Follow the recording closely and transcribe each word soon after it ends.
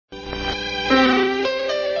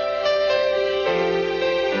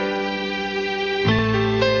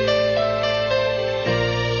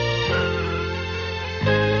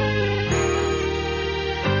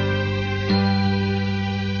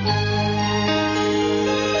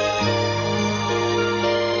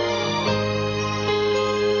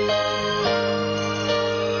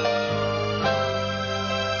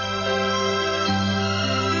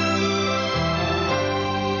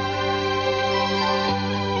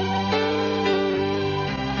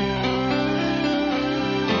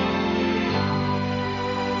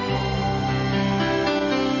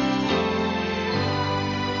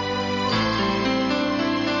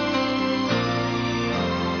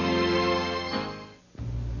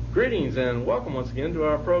Greetings and welcome once again to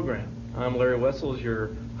our program. I'm Larry Wessels, your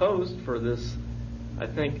host for this, I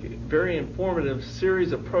think, very informative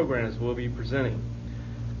series of programs we'll be presenting.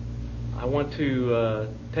 I want to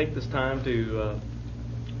take this time to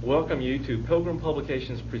welcome you to Pilgrim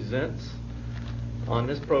Publications Presents. On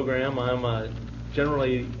this program, I'm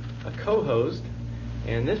generally a co-host,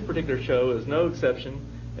 and this particular show is no exception,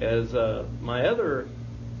 as my other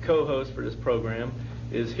co-host for this program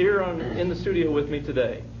is here in the studio with me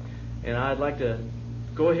today. And I'd like to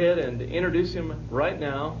go ahead and introduce him right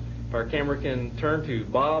now. If our camera can turn to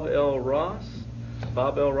Bob L. Ross.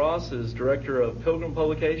 Bob L. Ross is director of Pilgrim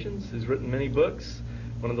Publications. He's written many books,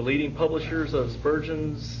 one of the leading publishers of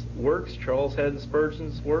Spurgeon's works, Charles Haddon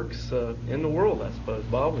Spurgeon's works in the world, I suppose.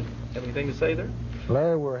 Bob, have anything to say there?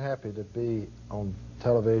 Larry, we're happy to be on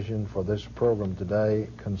television for this program today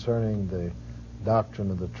concerning the doctrine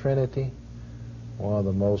of the Trinity, one of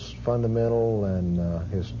the most fundamental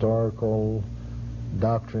and historical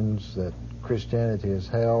doctrines that Christianity has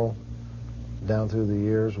held down through the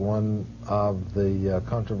years, one of the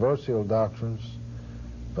controversial doctrines,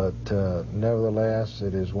 but nevertheless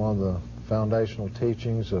it is one of the foundational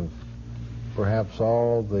teachings of perhaps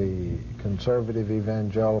all the conservative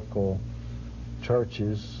evangelical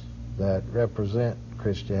churches that represent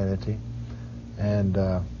Christianity. And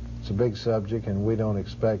it's a big subject, and we don't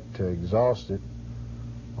expect to exhaust it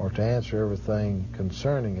or to answer everything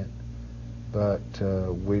concerning it, but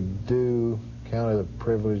we do count it a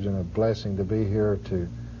privilege and a blessing to be here to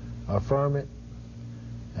affirm it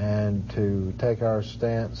and to take our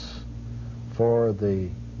stance for the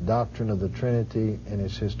doctrine of the Trinity in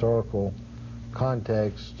its historical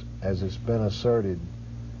context as it's been asserted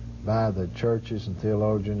by the churches and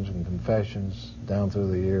theologians and confessions down through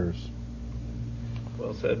the years.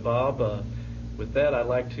 Well said, Bob. With that, I'd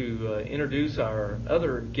like to introduce our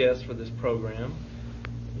other guest for this program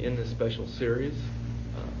in this special series.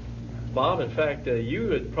 Bob, in fact, you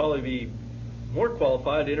would probably be more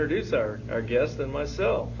qualified to introduce our guest than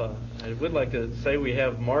myself. I would like to say we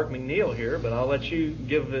have Mark McNeil here, but I'll let you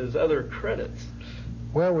give his other credits.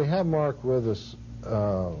 Well, we have Mark with us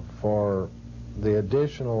for the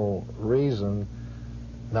additional reason,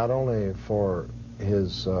 not only for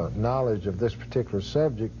his knowledge of this particular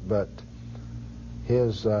subject, but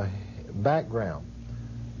his background.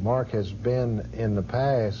 Mark has been in the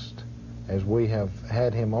past, as we have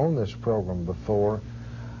had him on this program before,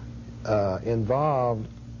 involved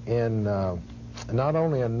in not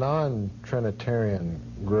only a non-Trinitarian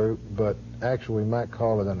group, but actually we might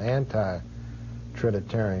call it an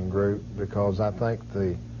anti-Trinitarian group, because I think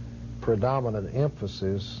the predominant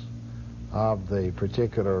emphasis of the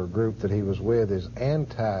particular group that he was with is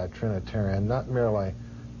anti-Trinitarian, not merely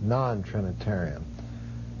non-Trinitarian.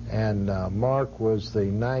 And Mark was the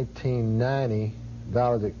 1990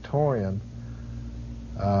 valedictorian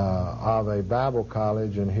of a Bible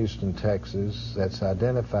college in Houston, Texas, that's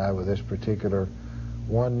identified with this particular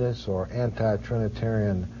oneness or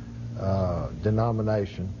anti-Trinitarian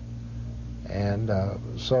denomination. And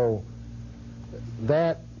so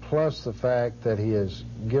that, plus the fact that he has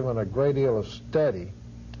given a great deal of study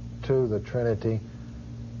to the Trinity,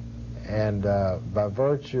 and by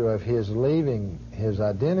virtue of his leaving his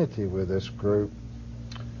identity with this group,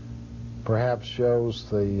 perhaps shows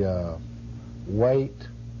the weight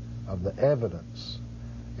of the evidence,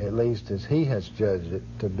 at least as he has judged it,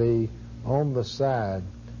 to be on the side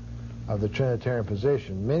of the Trinitarian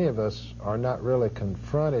position. Many of us are not really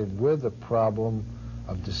confronted with the problem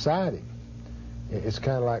of deciding. It's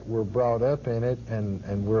kind of like we're brought up in it,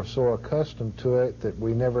 and we're so accustomed to it that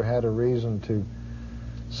we never had a reason to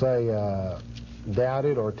say doubt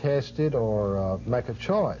it or test it or make a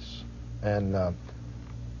choice. And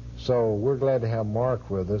so we're glad to have Mark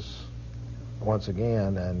with us once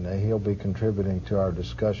again, and he'll be contributing to our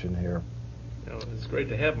discussion here. You know, it's great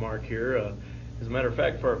to have Mark here. As a matter of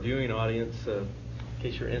fact, for our viewing audience, in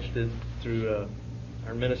case you're interested through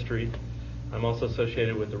our ministry, I'm also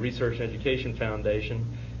associated with the Research and Education Foundation,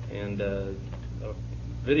 and a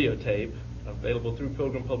videotape available through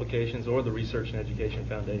Pilgrim Publications or the Research and Education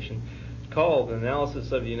Foundation called An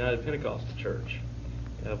Analysis of the United Pentecostal Church,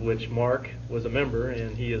 of which Mark was a member,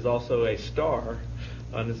 and he is also a star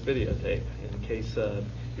on this videotape. In case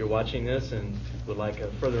you're watching this and would like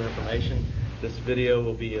further information, this video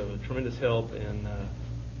will be of tremendous help in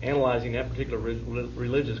analyzing that particular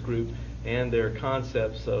religious group and their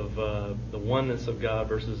concepts of the oneness of God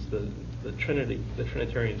versus the Trinity, the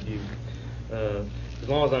Trinitarian view. As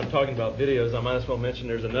long as I'm talking about videos, I might as well mention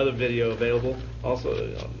there's another video available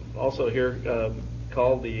also here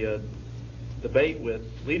called the debate with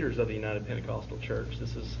leaders of the United Pentecostal Church.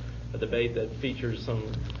 This is a debate that features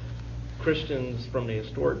some Christians from the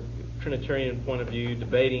historic Trinitarian point of view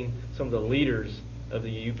debating some of the leaders of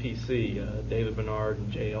the UPC, David Bernard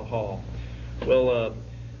and J.L. Hall. Well,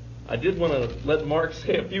 I did want to let Mark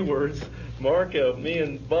say a few words. Mark, me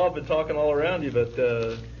and Bob have been talking all around you, but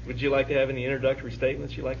would you like to have any introductory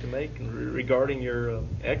statements you'd like to make regarding your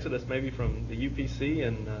exodus maybe from the UPC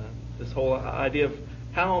and this whole idea of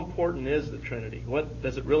how important is the Trinity? What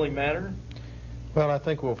does it really matter? Well, I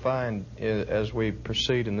think we'll find as we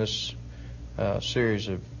proceed in this series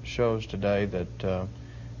of shows today that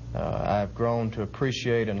I've grown to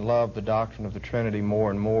appreciate and love the doctrine of the Trinity more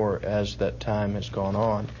and more as that time has gone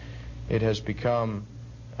on. It has become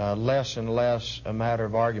less and less a matter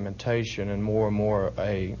of argumentation and more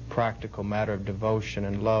a practical matter of devotion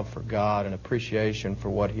and love for God and appreciation for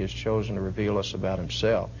what He has chosen to reveal us about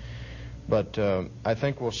Himself. But I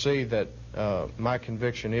think we'll see that my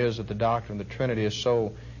conviction is that the doctrine of the Trinity is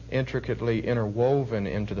so intricately interwoven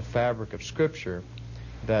into the fabric of Scripture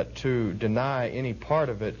that to deny any part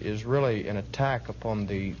of it is really an attack upon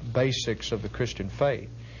the basics of the Christian faith.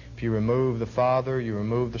 If you remove the Father, you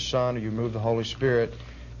remove the Son, or you remove the Holy Spirit,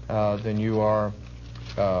 then you are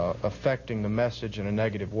affecting the message in a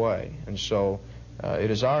negative way. And so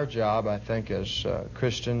it is our job, I think, as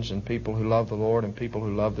Christians and people who love the Lord and people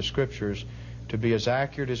who love the Scriptures, to be as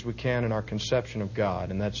accurate as we can in our conception of God.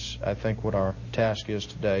 And that's, I think, what our task is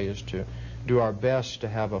today, is to do our best to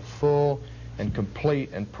have a full and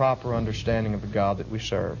complete and proper understanding of the God that we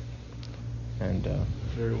serve. And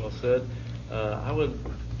very well said. I would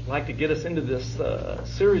like to get us into this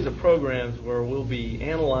series of programs where we'll be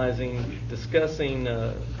analyzing, discussing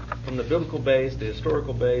from the biblical base, the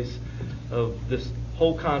historical base of this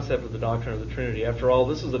whole concept of the doctrine of the Trinity. After all,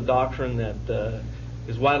 this is a doctrine that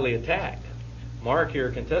is widely attacked. Mark here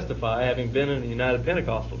can testify, having been in the United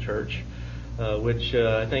Pentecostal Church, which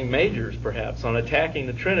I think majors perhaps on attacking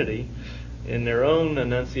the Trinity in their own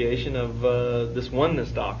enunciation of this oneness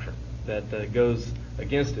doctrine that goes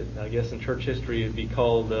against it. I guess in church history it would be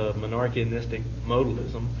called monarchianistic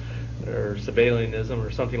modalism or Sabellianism or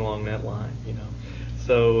something along that line, you know.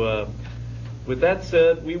 So with that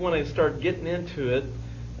said, we want to start getting into it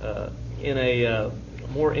in a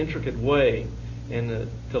more intricate way. And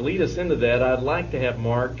to lead us into that, I'd like to have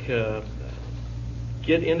Mark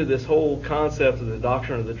get into this whole concept of the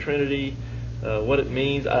doctrine of the Trinity, what it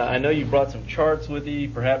means. I know you brought some charts with you.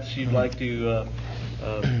 Perhaps you'd like to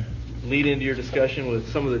lead into your discussion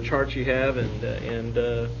with some of the charts you have, and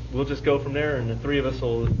we'll just go from there, and the three of us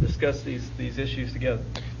will discuss these issues together.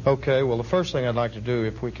 Okay, well, the first thing I'd like to do,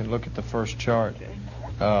 if we can look at the first chart,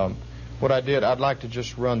 Okay. what I did, I'd like to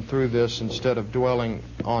just run through this instead of dwelling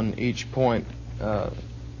on each point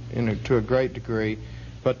to a great degree,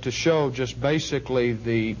 but to show just basically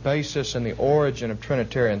the basis and the origin of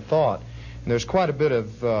Trinitarian thought. And there's quite a bit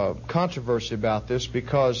of controversy about this,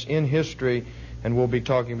 because in history, and we'll be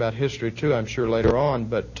talking about history too, I'm sure, later on,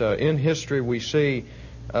 but in history we see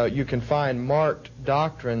you can find marked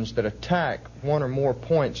doctrines that attack one or more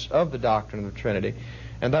points of the doctrine of the Trinity,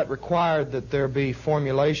 and that required that there be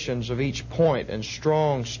formulations of each point and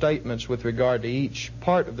strong statements with regard to each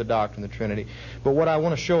part of the doctrine of the Trinity. But what I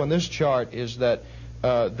want to show in this chart is that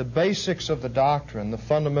the basics of the doctrine, the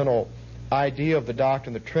fundamental idea of the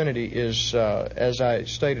doctrine of the Trinity is, as I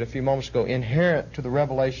stated a few moments ago, inherent to the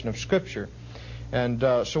revelation of Scripture. And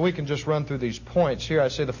so we can just run through these points. Here I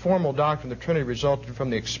say the formal doctrine of the Trinity resulted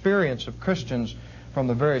from the experience of Christians from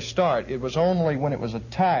the very start. It was only when it was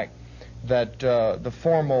attacked that the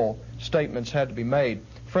formal statements had to be made.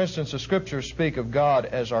 For instance, the Scriptures speak of God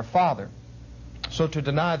as our Father. So to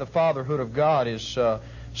deny the fatherhood of God is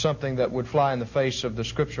something that would fly in the face of the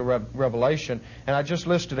Scriptural revelation. And I just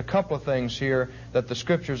listed a couple of things here that the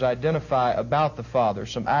Scriptures identify about the Father,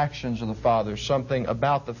 some actions of the Father, something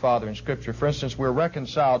about the Father in Scripture. For instance, we're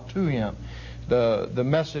reconciled to Him. The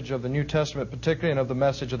message of the New Testament particularly, and of the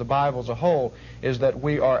message of the Bible as a whole, is that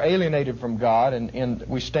we are alienated from God and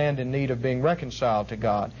we stand in need of being reconciled to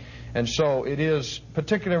God. And so it is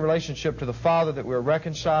particularly in relationship to the Father that we're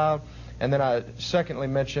reconciled. And then I secondly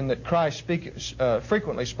mentioned that Christ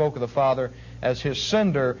frequently spoke of the Father as His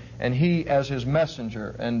sender and He as His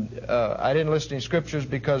messenger. And I didn't list any scriptures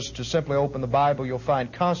because to simply open the Bible you'll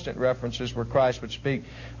find constant references where Christ would speak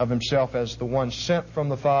of Himself as the one sent from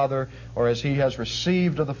the Father, or as He has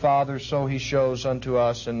received of the Father, so He shows unto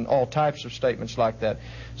us, and all types of statements like that.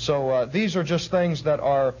 So these are just things that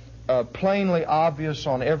are plainly obvious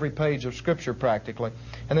on every page of Scripture practically.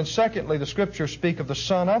 And then secondly, the Scriptures speak of the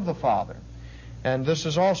Son of the Father. And this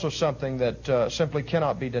is also something that simply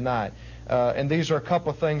cannot be denied. And these are a couple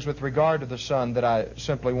of things with regard to the Son that I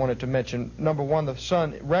simply wanted to mention. Number one, the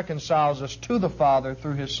Son reconciles us to the Father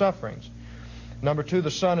through His sufferings. Number two, the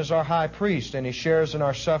Son is our high priest, and He shares in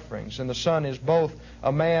our sufferings. And the Son is both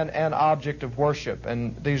a man and object of worship.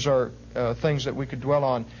 And these are things that we could dwell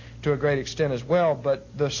on to a great extent as well.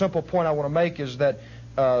 But the simple point I want to make is that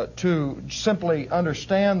to simply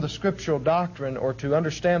understand the scriptural doctrine or to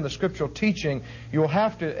understand the scriptural teaching, you'll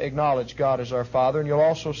have to acknowledge God as our Father, and you'll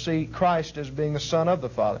also see Christ as being the Son of the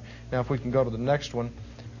Father. Now, if we can go to the next one,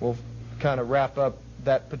 we'll kind of wrap up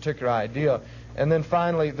that particular idea. And then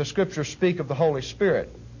finally, the Scriptures speak of the Holy Spirit.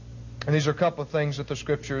 And these are a couple of things that the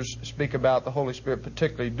Scriptures speak about the Holy Spirit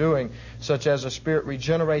particularly doing, such as the Spirit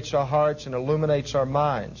regenerates our hearts and illuminates our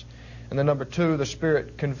minds. And then number two, the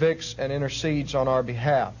Spirit convicts and intercedes on our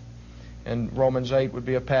behalf. And Romans 8 would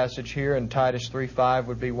be a passage here, and Titus 3:5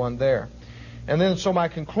 would be one there. And then so my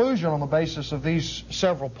conclusion on the basis of these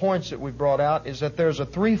several points that we've brought out is that there's a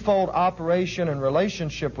threefold operation and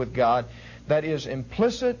relationship with God that is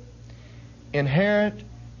implicit, inherent,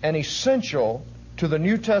 and essential to the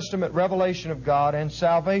New Testament revelation of God and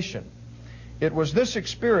salvation. It was this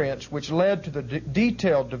experience which led to the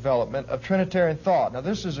detailed development of Trinitarian thought. Now,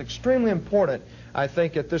 this is extremely important, I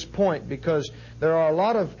think, at this point, because there are a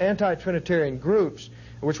lot of anti-Trinitarian groups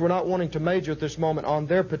which we're not wanting to major at this moment on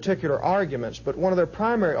their particular arguments, but one of their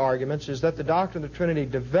primary arguments is that the doctrine of the Trinity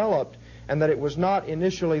developed and that it was not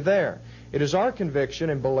initially there. It is our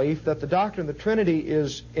conviction and belief that the doctrine of the Trinity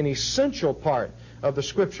is an essential part of the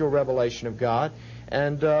scriptural revelation of God,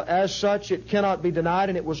 and as such it cannot be denied,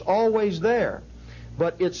 and it was always there.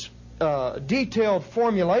 But its detailed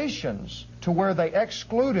formulations to where they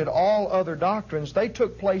excluded all other doctrines, they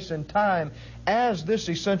took place in time as this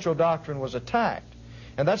essential doctrine was attacked.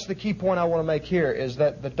 And that's the key point I want to make here, is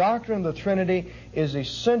that the doctrine of the Trinity is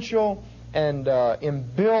essential and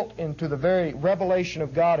inbuilt into the very revelation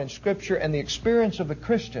of God in Scripture and the experience of the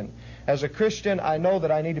Christian. As a Christian, I know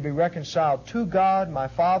that I need to be reconciled to God, my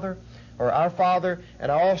Father, or our Father,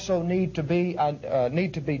 and I also need to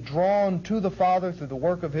be drawn to the Father through the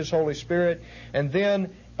work of His Holy Spirit. And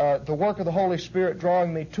then the work of the Holy Spirit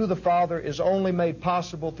drawing me to the Father is only made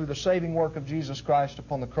possible through the saving work of Jesus Christ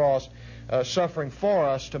upon the cross, suffering for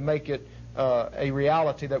us to make it a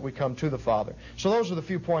reality that we come to the Father. So those are the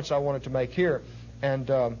few points I wanted to make here.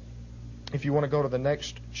 And if you want to go to the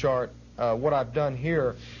next chart, what I've done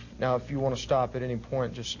here, now if you want to stop at any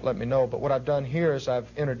point, just let me know. But what I've done here is I've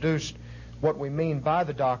introduced what we mean by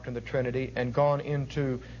the doctrine of the Trinity and gone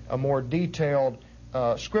into a more detailed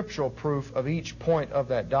scriptural proof of each point of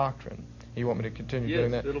that doctrine. You want me to continue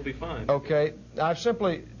doing that? Yes, it'll be fine. Okay. I've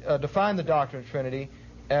simply defined the doctrine of the Trinity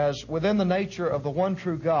as within the nature of the one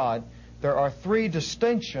true God, there are three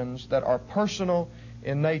distinctions that are personal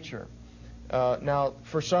in nature. Now,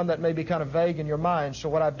 for some that may be kind of vague in your mind, so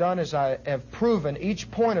what I've done is I have proven each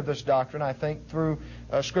point of this doctrine, I think, through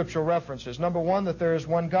scriptural references. Number one, that there is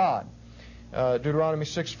one God. Deuteronomy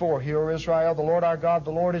 6:4, Hear, O Israel, the Lord our God,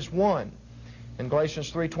 the Lord is one. And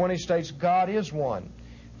Galatians 3:20 states, God is one.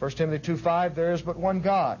 1 Timothy 2:5, there is but one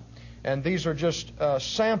God. And these are just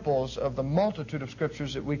samples of the multitude of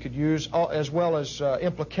scriptures that we could use, as well as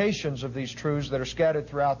implications of these truths that are scattered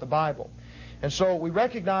throughout the Bible. And so we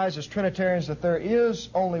recognize as Trinitarians that there is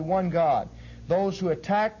only one God. Those who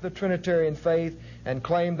attack the Trinitarian faith and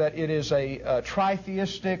claim that it is a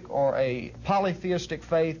tritheistic or a polytheistic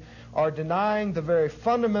faith are denying the very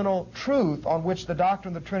fundamental truth on which the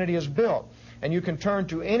doctrine of the Trinity is built. And you can turn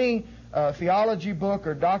to any theology book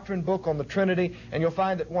or doctrine book on the Trinity, and you'll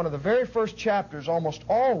find that one of the very first chapters almost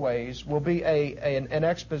always will be an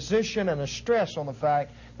exposition and a stress on the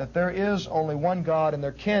fact that there is only one God and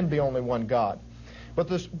there can be only one God. But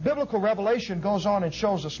this biblical revelation goes on and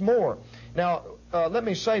shows us more. Now, let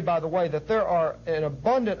me say, by the way, that there are an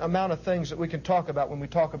abundant amount of things that we can talk about when we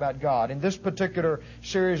talk about God. In this particular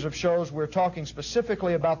series of shows, we're talking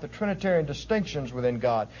specifically about the Trinitarian distinctions within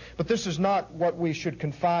God. But this is not what we should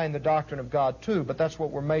confine the doctrine of God to, but that's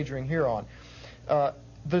what we're majoring here on.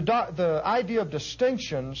 The idea of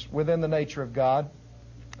distinctions within the nature of God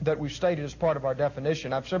that we've stated as part of our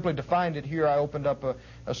definition. I've simply defined it here. I opened up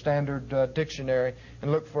a standard dictionary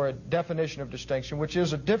and looked for a definition of distinction, which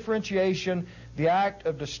is a differentiation, the act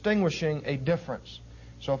of distinguishing a difference.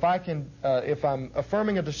 So if I'm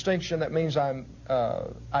affirming a distinction, that means I'm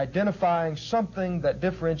identifying something that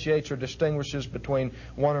differentiates or distinguishes between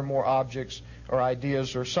one or more objects or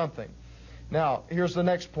ideas or something. Now, here's the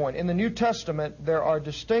next point. In the New Testament, there are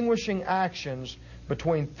distinguishing actions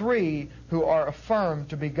between three who are affirmed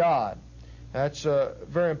to be God. That's a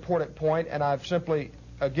very important point, and I've simply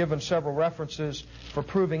given several references for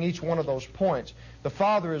proving each one of those points. The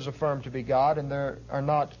Father is affirmed to be God, and there are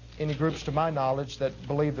not any groups to my knowledge that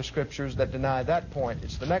believe the Scriptures that deny that point.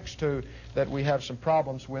 It's the next two that we have some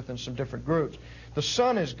problems with in some different groups. The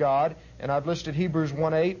Son is God, and I've listed Hebrews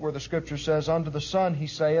 1:8, where the Scripture says, "Unto the Son he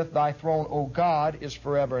saith, Thy throne, O God, is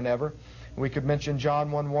forever and ever." We could mention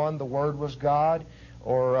John 1:1, the Word was God,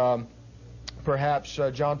 or perhaps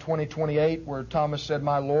John 20:28, where Thomas said,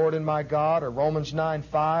 "My Lord and my God," or Romans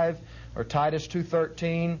 9:5, or Titus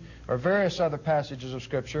 2:13, or various other passages of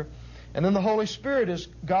Scripture. And then the Holy Spirit is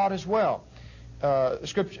God as well.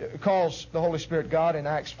 Scripture calls the Holy Spirit God in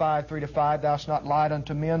Acts 5:3-5, "Thou hast not lied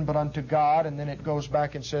unto men, but unto God." And then it goes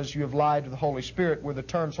back and says, "You have lied to the Holy Spirit," where the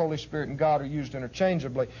terms Holy Spirit and God are used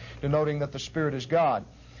interchangeably, denoting that the Spirit is God.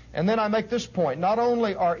 And then I make this point: not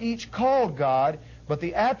only are each called God, but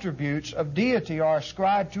the attributes of deity are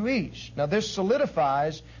ascribed to each. Now this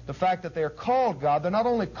solidifies the fact that they are called God. They're not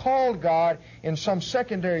only called God in some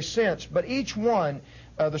secondary sense, but each one,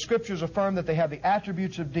 the Scriptures affirm that they have the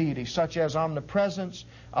attributes of deity, such as omnipresence,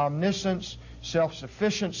 omniscience,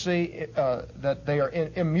 self-sufficiency, that they are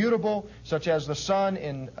immutable, such as the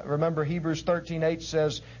Son. Remember, Hebrews 13:8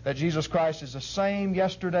 says that Jesus Christ is the same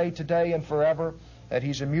yesterday, today, and forever, that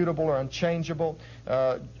He's immutable or unchangeable.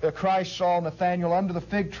 Christ saw Nathanael under the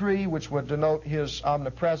fig tree, which would denote His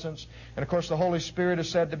omnipresence. And of course the Holy Spirit is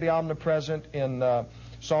said to be omnipresent in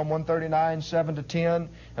Psalm 139:7-10.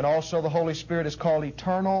 And also the Holy Spirit is called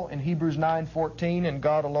eternal in Hebrews 9:14, and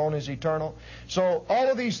God alone is eternal. So all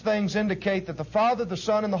of these things indicate that the Father, the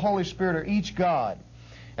Son, and the Holy Spirit are each God.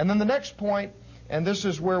 And then the next point, and this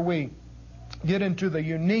is where we get into the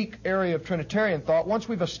unique area of Trinitarian thought. Once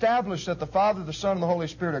we've established that the Father, the Son, and the Holy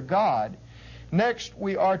Spirit are God, next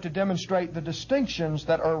we are to demonstrate the distinctions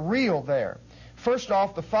that are real there. First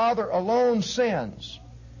off, the Father alone sins.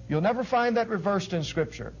 You'll never find that reversed in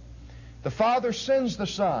Scripture. The Father sends the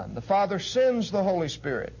Son. The Father sends the Holy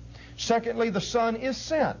Spirit. Secondly, the Son is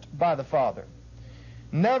sent by the Father.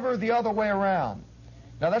 Never the other way around.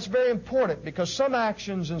 Now that's very important, because some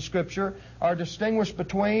actions in Scripture are distinguished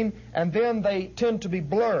between, and then they tend to be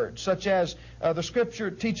blurred, such as the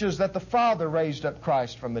Scripture teaches that the Father raised up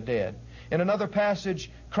Christ from the dead. In another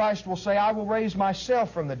passage, Christ will say, "I will raise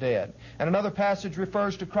myself from the dead." And another passage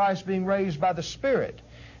refers to Christ being raised by the Spirit.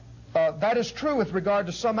 That is true with regard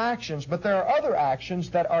to some actions, but there are other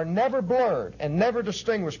actions that are never blurred and never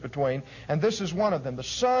distinguished between, and this is one of them. The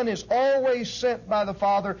Son is always sent by the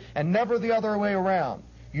Father and never the other way around.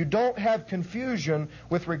 You don't have confusion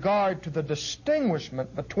with regard to the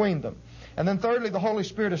distinguishment between them. And then thirdly, the Holy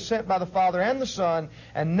Spirit is sent by the Father and the Son,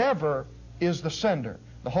 and never is the sender.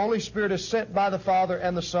 The Holy Spirit is sent by the Father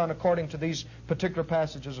and the Son according to these particular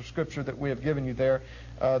passages of Scripture that we have given you there,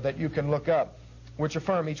 that you can look up, which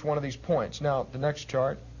affirm each one of these points. Now, the next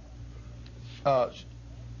chart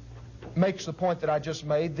makes the point that I just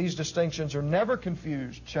made. These distinctions are never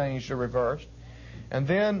confused, changed, or reversed. And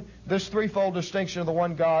then this threefold distinction of the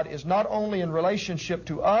one God is not only in relationship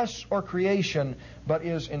to us or creation, but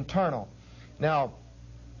is internal. Now,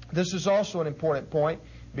 this is also an important point,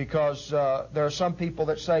 because there are some people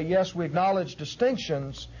that say, yes, we acknowledge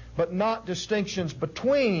distinctions, but not distinctions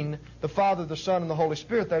between the Father, the Son, and the Holy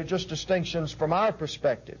Spirit. They're just distinctions from our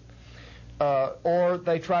perspective. Or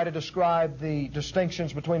they try to describe the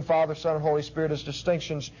distinctions between Father, Son, and Holy Spirit as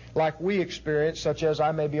distinctions like we experience, such as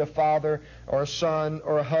I may be a father or a son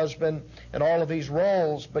or a husband and all of these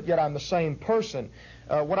roles, but yet I'm the same person.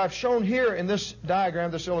 What I've shown here in this diagram,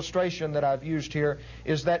 this illustration that I've used here,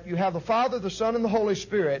 is that you have the Father, the Son, and the Holy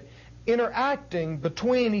Spirit interacting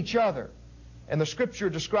between each other. And the Scripture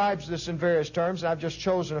describes this in various terms, and I've just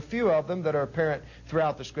chosen a few of them that are apparent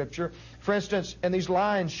throughout the Scripture. For instance, and these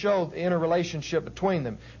lines show the interrelationship between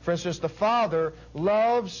them. For instance, the Father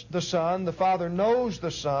loves the Son, the Father knows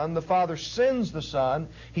the Son, the Father sends the Son,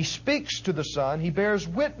 He speaks to the Son, He bears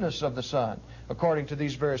witness of the Son, according to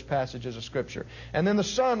these various passages of Scripture. And then the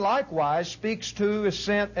Son likewise speaks to, is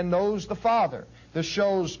sent, and knows the Father. This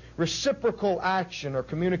shows reciprocal action or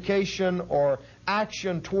communication or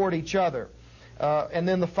action toward each other. And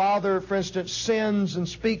then the Father, for instance, sends and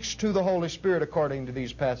speaks to the Holy Spirit according to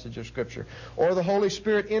these passages of Scripture. Or the Holy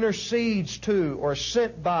Spirit intercedes to or is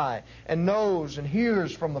sent by and knows and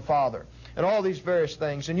hears from the Father. And all these various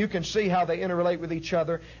things. And you can see how they interrelate with each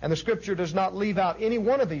other. And the Scripture does not leave out any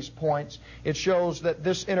one of these points. It shows that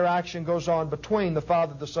this interaction goes on between the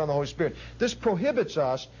Father, the Son, and the Holy Spirit. This prohibits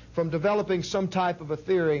us from developing some type of a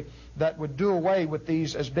theory that would do away with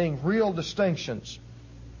these as being real distinctions.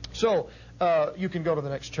 So, you can go to the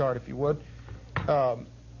next chart if you would.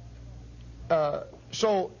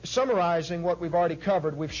 So, summarizing what we've already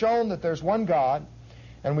covered, we've shown that there's one God,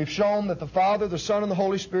 And we've shown that the Father, the Son, and the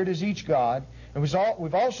Holy Spirit is each God. And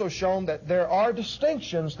we've also shown that there are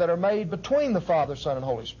distinctions that are made between the Father, Son, and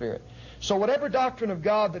Holy Spirit. So whatever doctrine of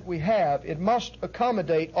God that we have, it must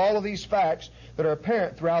accommodate all of these facts that are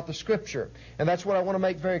apparent throughout the Scripture. And that's what I want to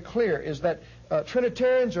make very clear, is that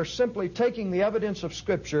Trinitarians are simply taking the evidence of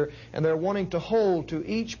Scripture and they're wanting to hold to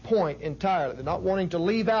each point entirely. They're not wanting to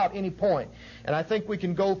leave out any point. And I think we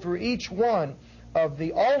can go through each one of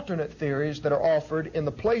the alternate theories that are offered in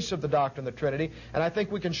the place of the doctrine of the Trinity, and I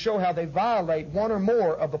think we can show how they violate one or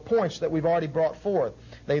more of the points that we've already brought forth.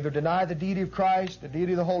 They either deny the deity of Christ, the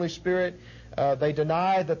deity of the Holy Spirit, they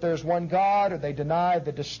deny that there's one God, or they deny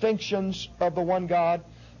the distinctions of the one God.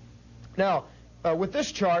 Now, with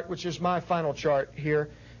this chart, which is my final chart here,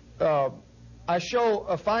 I show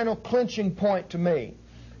a final clinching point to me,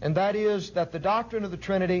 and that is that the doctrine of the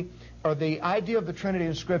Trinity, or the idea of the Trinity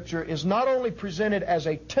in Scripture, is not only presented as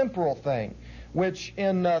a temporal thing, which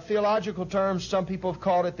in theological terms some people have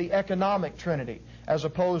called it the economic Trinity, as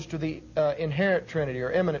opposed to the inherent Trinity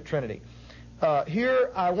or immanent Trinity. Here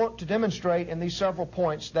I want to demonstrate in these several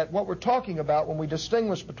points that what we're talking about when we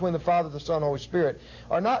distinguish between the Father, the Son, and the Holy Spirit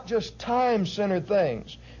are not just time-centered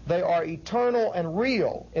things. They are eternal and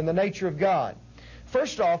real in the nature of God.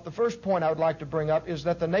 First off, the first point I would like to bring up is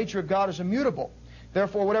that the nature of God is immutable.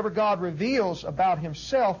 Therefore, whatever God reveals about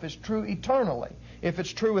Himself is true eternally, if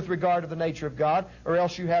it's true with regard to the nature of God, or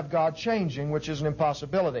else you have God changing, which is an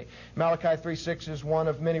impossibility. Malachi 3:6 is one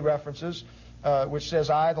of many references which says,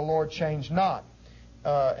 I, the Lord, change not.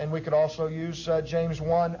 And we could also use James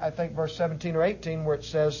 1, I think verse 17 or 18, where it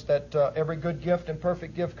says that every good gift and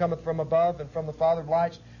perfect gift cometh from above and from the Father of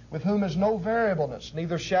lights, with whom is no variableness,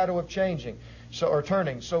 neither shadow of changing or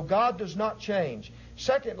turning. So God does not change.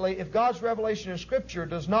 Secondly, if God's revelation in Scripture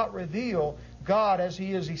does not reveal God as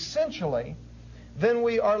He is essentially, then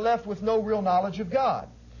we are left with no real knowledge of God.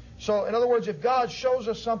 So, in other words, if God shows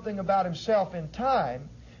us something about Himself in time,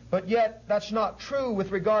 but yet that's not true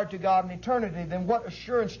with regard to God in eternity, then what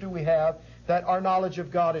assurance do we have that our knowledge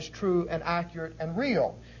of God is true and accurate and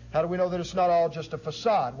real? How do we know that it's not all just a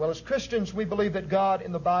facade? Well, as Christians, we believe that God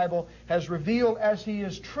in the Bible has revealed as He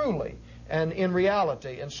is truly and in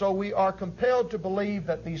reality. And so we are compelled to believe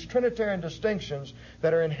that these Trinitarian distinctions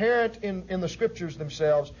that are inherent in the Scriptures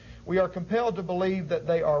themselves, we are compelled to believe that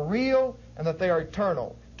they are real and that they are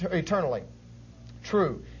eternally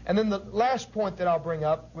true. And then the last point that I'll bring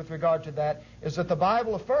up with regard to that is that the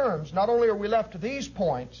Bible affirms, not only are we left to these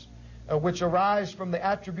points, which arise from the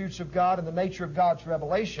attributes of God and the nature of God's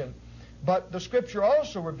revelation, but the Scripture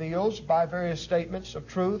also reveals, by various statements of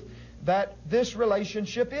truth, that this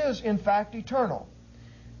relationship is, in fact, eternal.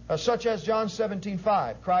 Such as John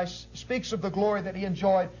 17:5. Christ speaks of the glory that He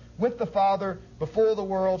enjoyed with the Father before the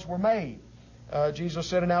worlds were made. Jesus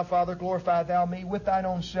said, And now, Father, glorify Thou me with Thine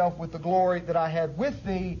own self, with the glory that I had with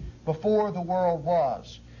Thee before the world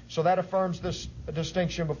was. So that affirms this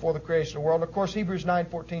distinction before the creation of the world. Of course, Hebrews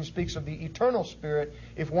 9:14 speaks of the eternal Spirit,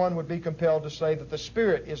 if one would be compelled to say that the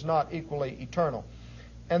Spirit is not equally eternal.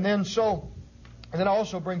 And then I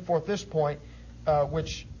also bring forth this point,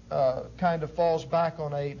 which kind of falls back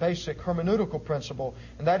on a basic hermeneutical principle,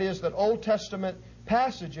 and that is that Old Testament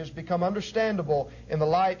passages become understandable in the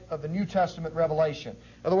light of the New Testament revelation.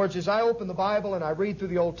 In other words, as I open the Bible and I read through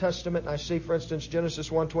the Old Testament, and I see, for instance, Genesis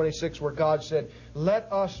 1:26, where God said, Let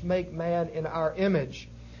us make man in our image.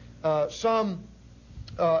 Some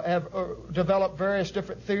have developed various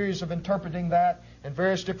different theories of interpreting that and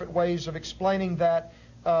various different ways of explaining that.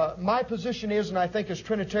 My position is, and I think as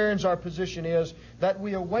Trinitarians our position is, that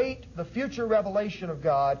we await the future revelation of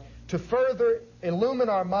God to further illumine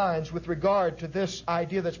our minds with regard to this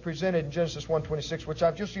idea that's presented in Genesis 1:26, which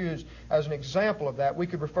I've just used as an example of that. We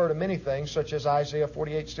could refer to many things, such as Isaiah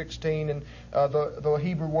 48:16 and the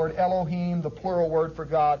Hebrew word Elohim, the plural word for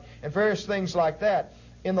God, and various things like that.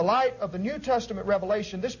 In the light of the New Testament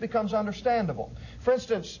revelation, this becomes understandable. For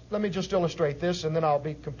instance, let me just illustrate this, and then I'll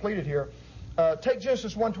be completed here. Take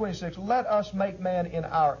Genesis 1:26, let us make man in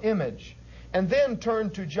our image. And then turn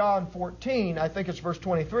to John 14, I think it's verse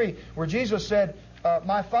 23, where Jesus said,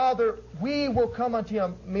 My Father, we will come unto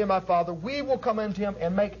Him, me and my Father, we will come unto Him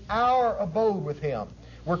and make our abode with Him.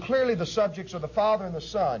 We're clearly the subjects of the Father and the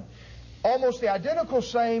Son. Almost the identical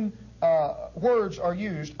same words are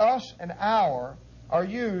used, us and our, are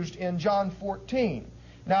used in John 14.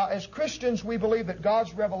 Now, as Christians, we believe that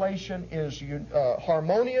God's revelation is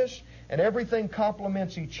harmonious and everything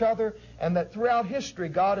complements each other, and that throughout history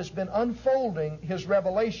God has been unfolding His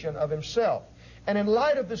revelation of Himself. And in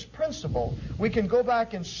light of this principle, we can go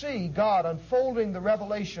back and see God unfolding the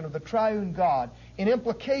revelation of the triune God in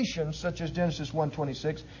implications such as Genesis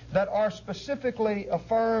 1:26 that are specifically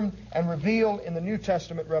affirmed and revealed in the New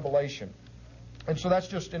Testament revelation. And so that's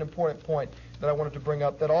just an important point that I wanted to bring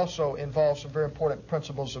up that also involves some very important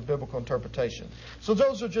principles of biblical interpretation. So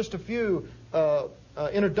those are just a few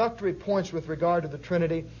introductory points with regard to the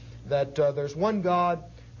Trinity, that there's one God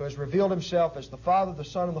who has revealed Himself as the Father, the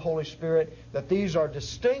Son, and the Holy Spirit, that these are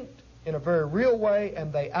distinct in a very real way,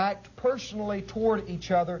 and they act personally toward each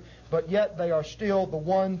other, but yet they are still the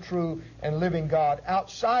one true and living God,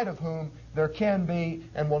 outside of whom there can be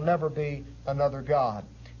and will never be another God.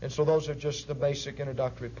 And so those are just the basic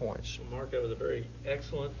introductory points. Well, Mark, that was a very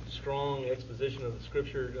excellent, strong exposition of the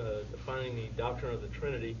Scripture defining the doctrine of the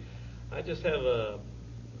Trinity. I just have a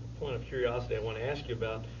point of curiosity I want to ask you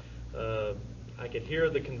about. I could hear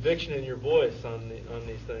the conviction in your voice on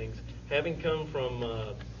these things. Having come from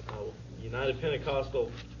a United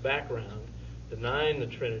Pentecostal background, denying the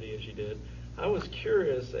Trinity as you did, I was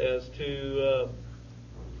curious as to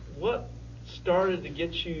what started to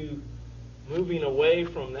get you moving away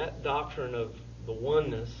from that doctrine of the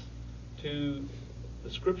oneness to the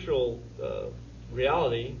scriptural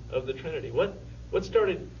reality of the Trinity. What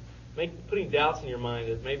started putting doubts in your mind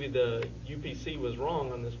that maybe the UPC was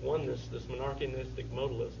wrong on this oneness, this monarchianistic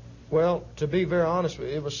modalism? Well, to be very honest with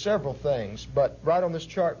you, it was several things. But right on this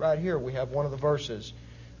chart right here, we have one of the verses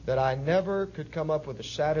that I never could come up with a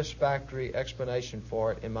satisfactory explanation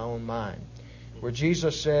for it in my own mind, where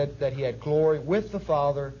Jesus said that He had glory with the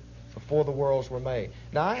Father before the worlds were made.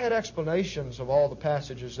 Now, I had explanations of all the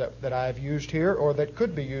passages that I have used here, or that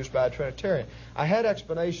could be used by a Trinitarian. I had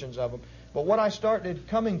explanations of them. But what I started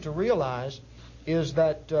coming to realize is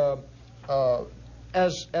that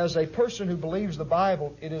as a person who believes the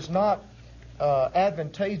Bible, it is not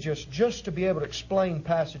advantageous just to be able to explain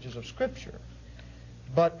passages of Scripture.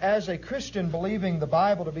 But as a Christian believing the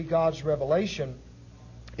Bible to be God's revelation,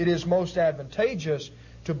 it is most advantageous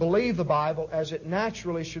to believe the Bible as it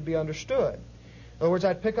naturally should be understood. In other words,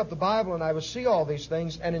 I'd pick up the Bible and I would see all these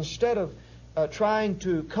things, and instead of trying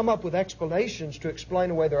to come up with explanations to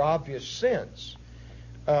explain away their obvious sense,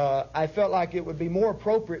 I felt like it would be more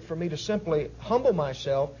appropriate for me to simply humble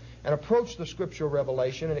myself and approach the scriptural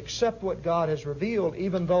revelation and accept what God has revealed,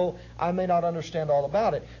 even though I may not understand all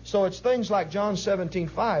about it. So it's things like John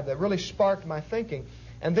 17:5 that really sparked my thinking.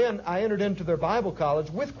 And then I entered into their Bible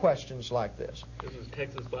college with questions like this. This is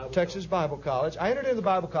Texas Bible Texas Bible College. I entered into the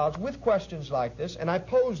Bible college with questions like this, and I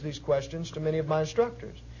posed these questions to many of my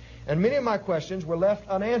instructors. And many of my questions were left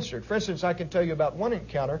unanswered. For instance, I can tell you about one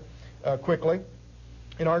encounter quickly.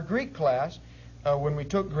 In our Greek class, when we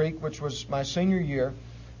took Greek, which was my senior year,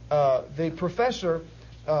 the professor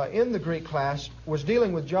in the Greek class was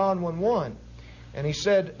dealing with John 1:1. And he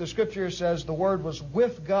said, the Scripture says the Word was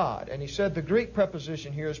with God. And he said the Greek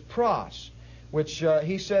preposition here is pros, which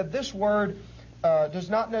he said this word does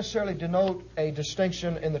not necessarily denote a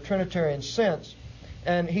distinction in the Trinitarian sense.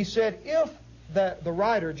 And he said if the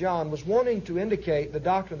writer, John, was wanting to indicate the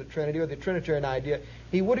doctrine of the Trinity or the Trinitarian idea,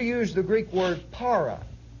 he would have used the Greek word para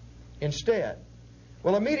instead.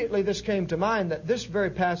 Well, immediately this came to mind that this very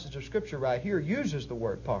passage of Scripture right here uses the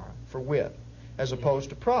word para for with, as opposed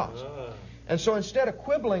to pros. And so instead of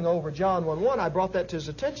quibbling over John 1:1, I brought that to his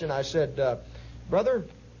attention. I said, brother,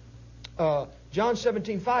 John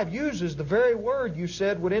 17:5 uses the very word you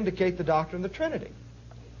said would indicate the doctrine of the Trinity.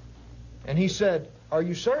 And he said, are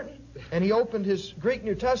you certain? And he opened his Greek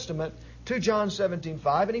New Testament to John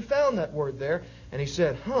 17:5, and he found that word there, and he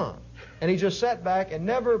said, And he just sat back and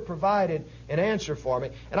never provided an answer for me.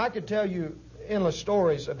 And I could tell you endless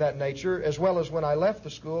stories of that nature, as well as when I left the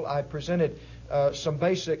school, I presented some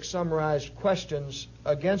basic summarized questions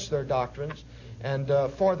against their doctrines and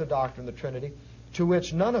for the doctrine of the Trinity, to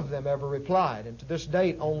which none of them ever replied. And to this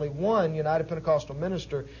date, only one United Pentecostal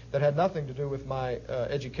minister that had nothing to do with my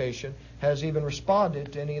education has even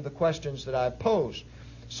responded to any of the questions that I've posed.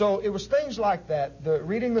 So it was things like that, the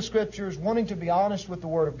reading the Scriptures, wanting to be honest with the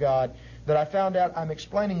Word of God, that I found out I'm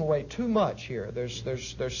explaining away too much here.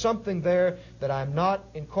 There's something there that I'm not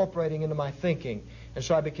incorporating into my thinking. And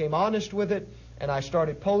so I became honest with it, and I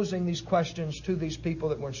started posing these questions to these people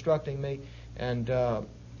that were instructing me, and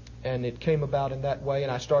it came about in that way.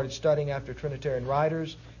 And I started studying after Trinitarian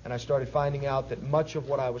writers, and I started finding out that much of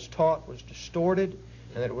what I was taught was distorted,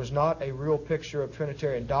 and that it was not a real picture of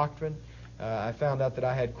Trinitarian doctrine. I found out that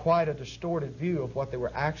I had quite a distorted view of what they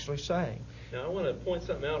were actually saying. Now, I want to point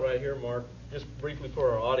something out right here, Mark, just briefly for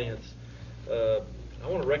our audience. I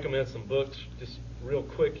want to recommend some books just real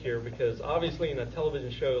quick here, because obviously in a television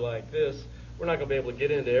show like this, we're not going to be able to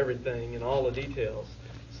get into everything and all the details.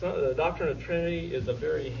 So, the doctrine of Trinity is a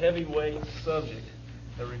very heavyweight subject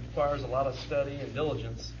that requires a lot of study and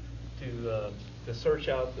diligence to search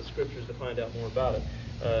out the Scriptures to find out more about it.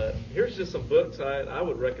 Here's just some books I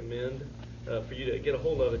would recommend for you to get a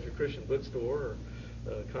hold of at your Christian bookstore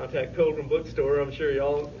or contact Pilgrim Bookstore. I'm sure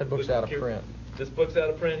y'all... That book's out of print. This book's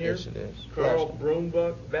out of print here? Yes, it is. Carl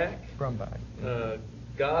Brumbach.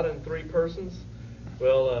 God in Three Persons.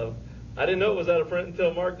 Well, I didn't know it was out of print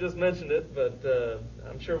until Mark just mentioned it, but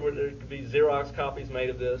I'm sure there could be Xerox copies made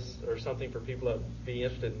of this or something for people that would be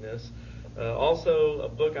interested in this. Also, a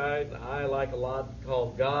book I like a lot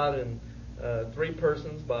called God in Three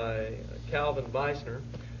Persons by Calvin Weissner.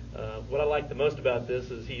 What I like the most about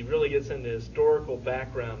this is he really gets into the historical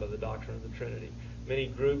background of the doctrine of the Trinity. Many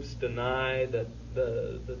groups deny that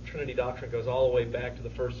the Trinity doctrine goes all the way back to the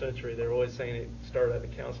first century. They're always saying it started at the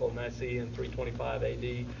Council of Nicaea in 325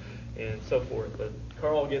 A.D. and so forth. But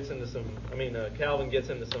Calvin gets into some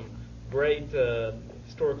great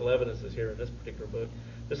historical evidences here in this particular book.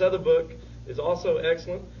 This other book is also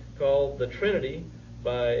excellent, called The Trinity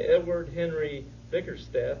by Edward Henry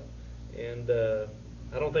Bickerstaff, and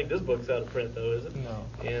I don't think this book's out of print, though, is it? No.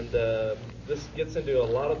 And this gets into a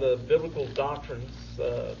lot of the biblical doctrines,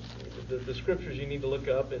 the scriptures you need to look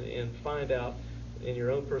up and find out in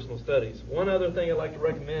your own personal studies. One other thing I'd like to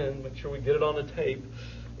recommend, make sure we get it on the tape,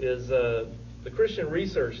 is the Christian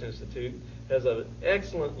Research Institute has an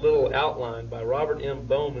excellent little outline by Robert M.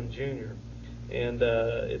 Bowman, Jr., and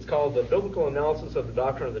it's called The Biblical Analysis of the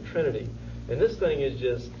Doctrine of the Trinity. And this thing is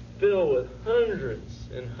just filled with hundreds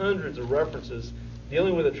and hundreds of references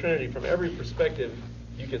dealing with the Trinity from every perspective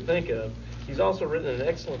you could think of. He's also written an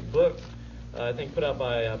excellent book, I think put out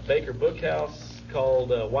by Baker Bookhouse, called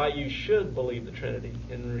Why You Should Believe the Trinity,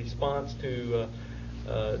 in response to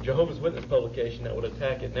Jehovah's Witness publication that would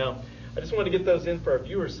attack it. Now, I just want to get those in for our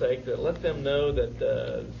viewers' sake, to let them know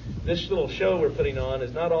that this little show we're putting on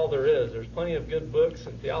is not all there is. There's plenty of good books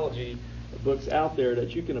and theology books out there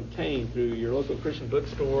that you can obtain through your local Christian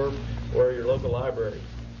bookstore or your local library.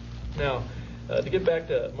 Now, to get back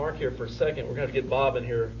to Mark here for a second, we're going to get Bob in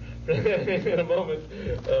here in a moment,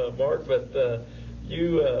 Mark. But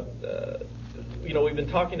we've been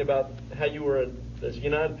talking about how you were at this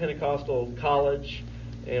United Pentecostal College,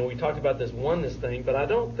 and we talked about this oneness thing. But I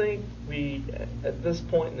don't think we, at this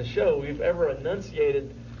point in the show, we've ever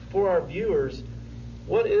enunciated for our viewers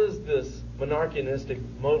what is this monarchianistic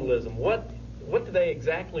modalism. What do they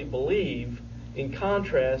exactly believe in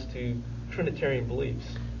contrast to Trinitarian beliefs?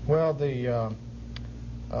 Well, the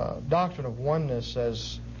doctrine of oneness,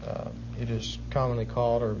 as it is commonly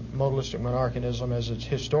called, or modalistic monarchianism as it's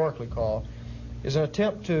historically called, is an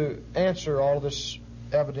attempt to answer all of this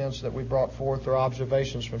evidence that we brought forth, or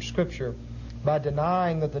observations from Scripture, by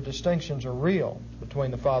denying that the distinctions are real between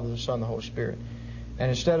the Father, the Son, and the Holy Spirit. And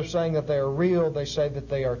instead of saying that they are real, they say that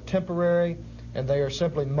they are temporary, and they are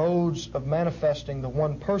simply modes of manifesting the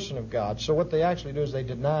one person of God. So what they actually do is they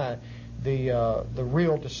deny the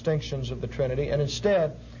real distinctions of the Trinity, and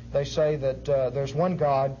instead they say that there's one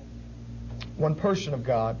God, one person of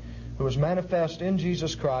God, who is manifest in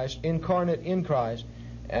Jesus Christ, incarnate in Christ,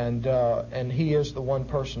 and He is the one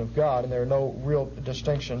person of God, and there are no real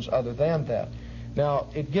distinctions other than that. Now,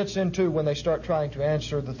 it gets into, when they start trying to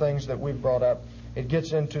answer the things that we've brought up, it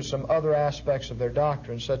gets into some other aspects of their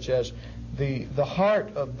doctrine, such as the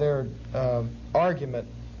heart of their argument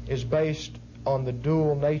is based on the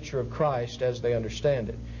dual nature of Christ as they understand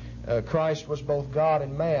it. Christ was both God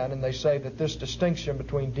and man, and they say that this distinction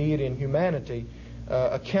between deity and humanity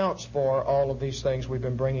accounts for all of these things we've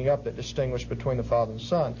been bringing up that distinguish between the Father and the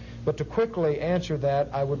Son. But to quickly answer that,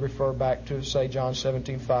 I would refer back to, say, John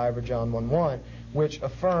 17:5 or John 1:1, which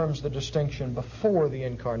affirms the distinction before the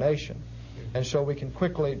incarnation. And so we can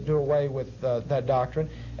quickly do away with that doctrine,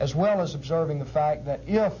 as well as observing the fact that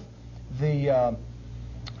if the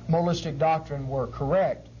modalistic doctrine were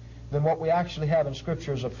correct, then what we actually have in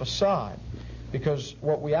Scripture is a facade. Because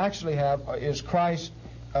what we actually have is Christ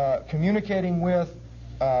communicating with,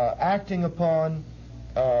 acting upon,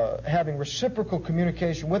 having reciprocal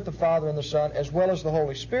communication with the Father and the Son, as well as the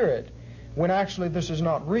Holy Spirit, when actually this is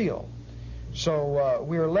not real. So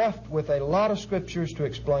we are left with a lot of Scriptures to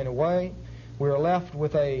explain away. We are left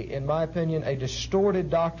with in my opinion, a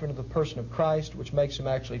distorted doctrine of the person of Christ, which makes Him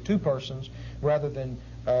actually two persons, rather than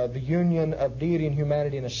the union of deity and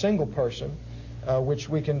humanity in a single person, which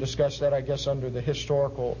we can discuss that, I guess, under the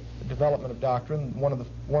historical development of doctrine. One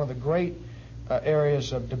of the great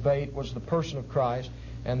areas of debate was the person of Christ,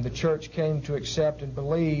 and the church came to accept and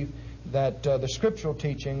believe that the scriptural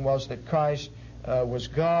teaching was that Christ was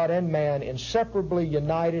God and man inseparably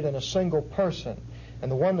united in a single person.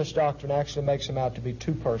 And the oneness doctrine actually makes him out to be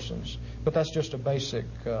two persons. But that's just a basic...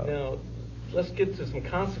 Now, let's get to some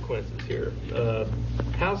consequences here.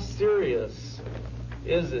 How serious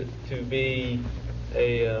is it to be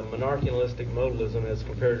a monarchialistic modalism as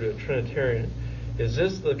compared to a Trinitarian? Is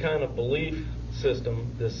this the kind of belief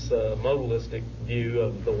system, this modalistic view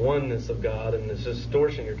of the oneness of God and this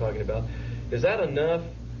distortion you're talking about, is that enough?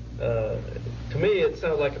 To me, it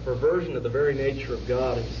sounds like a perversion of the very nature of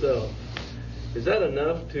God himself. Is that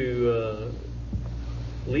enough to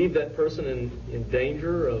leave that person in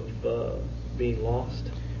danger of being lost?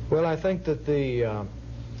 Well, I think that the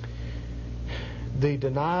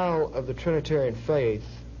denial of the Trinitarian faith,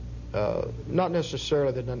 not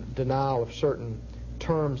necessarily the denial of certain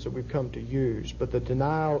terms that we've come to use, but the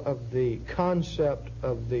denial of the concept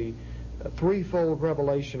of the threefold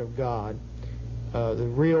revelation of God, the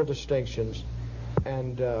real distinctions,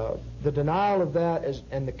 and the denial of that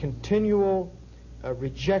and the continual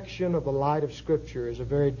rejection of the light of Scripture is a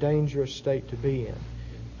very dangerous state to be in,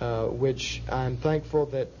 which I'm thankful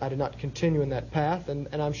that I did not continue in that path, and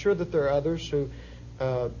I'm sure that there are others who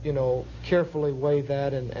carefully weigh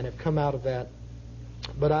that and have come out of that.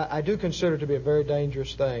 But I do consider it to be a very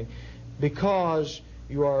dangerous thing, because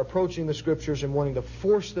you are approaching the Scriptures and wanting to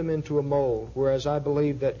force them into a mold, whereas I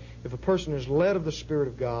believe that if a person is led of the Spirit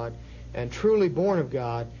of God and truly born of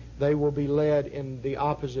God, they will be led in the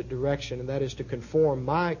opposite direction, and that is to conform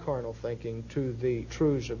my carnal thinking to the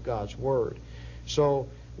truths of God's Word. So,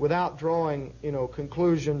 without drawing,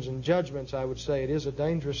 conclusions and judgments, I would say it is a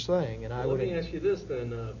dangerous thing. And let me ask you this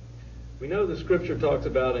then. We know the Scripture talks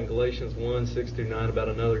about in Galatians 1, 6 through 9 about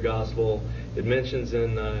another gospel. It mentions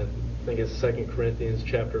in, I think it's 2 Corinthians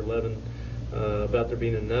chapter 11, about there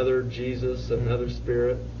being another Jesus, another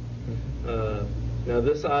Spirit. Now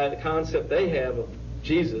this concept they have of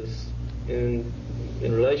Jesus in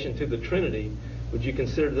relation to the Trinity, would you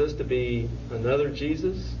consider this to be another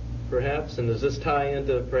Jesus, perhaps? And does this tie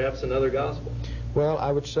into perhaps another gospel? Well,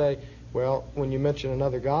 I would say, when you mention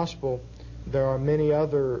another gospel, there are many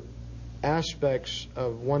other aspects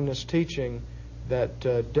of oneness teaching that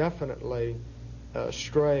definitely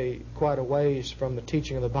stray quite a ways from the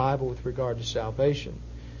teaching of the Bible with regard to salvation.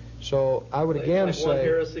 So I would again say one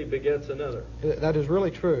heresy begets another. That is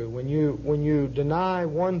really true. When you deny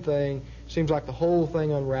one thing, it seems like the whole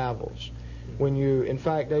thing unravels. In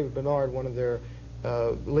fact, David Bernard, one of their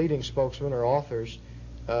leading spokesmen or authors,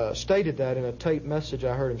 stated that in a tape message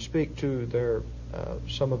I heard him speak to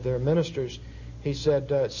some of their ministers. He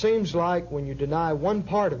said, it seems like when you deny one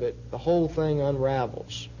part of it, the whole thing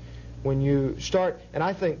unravels. When you start, and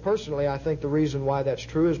I think the reason why that's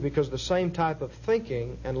true is because the same type of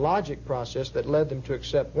thinking and logic process that led them to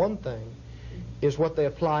accept one thing is what they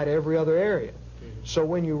apply to every other area. So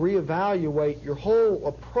when you reevaluate your whole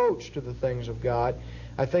approach to the things of God,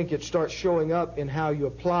 I think it starts showing up in how you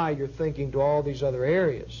apply your thinking to all these other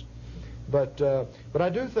areas. But I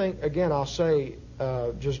do think, again, I'll say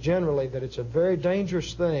just generally that it's a very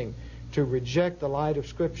dangerous thing to reject the light of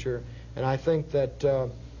Scripture, and I think that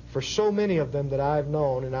for so many of them that I've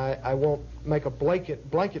known, and I won't make a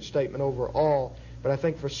blanket statement over all, but I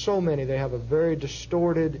think for so many they have a very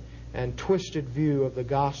distorted and twisted view of the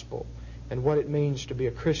gospel and what it means to be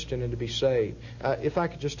a Christian and to be saved. If I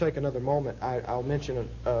could just take another moment, I'll mention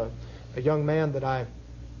a young man that I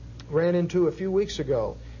ran into a few weeks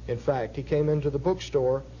ago. In fact, he came into the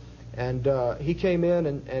bookstore, and he came in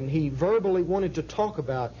and he verbally wanted to talk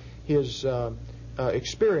about his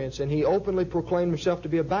experience, and he openly proclaimed himself to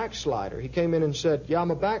be a backslider. He came in and said, "Yeah,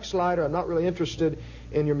 I'm a backslider. I'm not really interested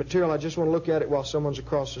in your material. I just want to look at it while someone's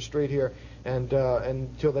across the street here and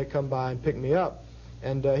until they come by and pick me up."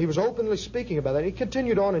 And he was openly speaking about that. He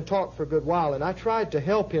continued on and talked for a good while, and I tried to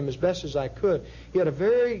help him as best as I could. He had a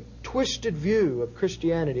very twisted view of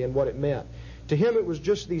Christianity and what it meant. To him, it was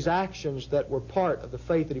just these actions that were part of the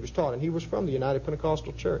faith that he was taught, and he was from the United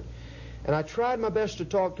Pentecostal Church. And I tried my best to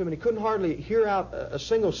talk to him, and he couldn't hardly hear out a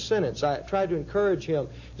single sentence. I tried to encourage him,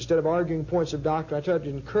 instead of arguing points of doctrine, I tried to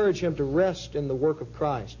encourage him to rest in the work of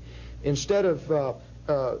Christ. Instead of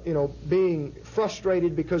being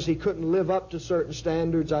frustrated because he couldn't live up to certain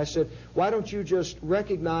standards, I said, why don't you just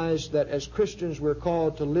recognize that as Christians we're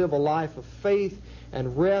called to live a life of faith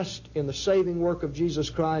and rest in the saving work of Jesus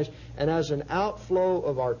Christ, and as an outflow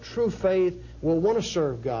of our true faith, we'll want to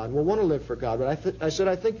serve God, we'll want to live for God. But I said,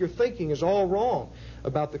 I think your thinking is all wrong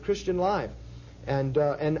about the Christian life. And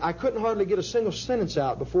I couldn't hardly get a single sentence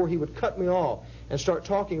out before he would cut me off and start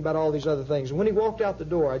talking about all these other things. And when he walked out the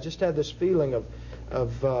door, I just had this feeling of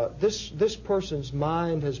this person's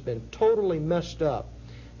mind has been totally messed up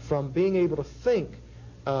from being able to think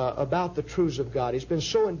about the truths of God. He's been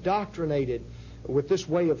so indoctrinated with this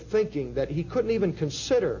way of thinking that he couldn't even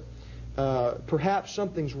consider perhaps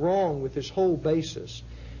something's wrong with his whole basis.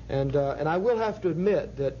 And I will have to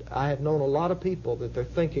admit that I have known a lot of people that their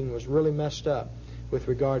thinking was really messed up with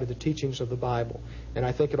regard to the teachings of the Bible. And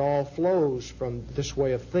I think it all flows from this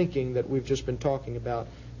way of thinking that we've just been talking about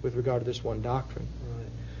with regard to this one doctrine. Right.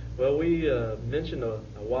 Well, we mentioned a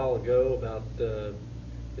while ago about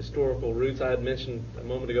historical roots. I had mentioned a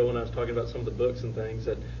moment ago when I was talking about some of the books and things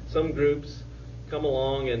that some groups come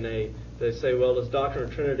along and they say, well, this doctrine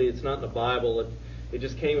of Trinity, it's not in the Bible. It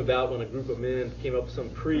just came about when a group of men came up with some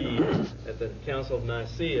creed at the Council of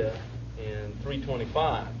Nicaea in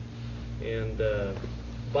 325. And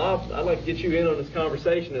Bob, I'd like to get you in on this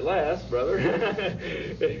conversation at last, brother.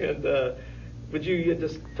 And would you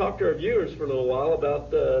just talk to our viewers for a little while about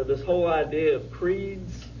this whole idea of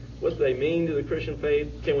creeds, what they mean to the Christian faith?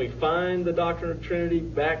 Can we find the doctrine of Trinity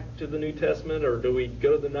back to the New Testament, or do we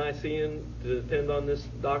go to the Nicene to depend on this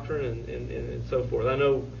doctrine and so forth? I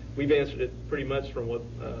know we've answered it pretty much from what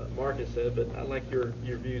Mark has said, but I'd like your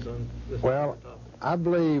views on this topic. I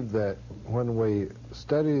believe that when we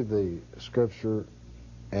study the Scripture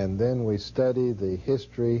and then we study the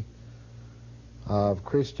history of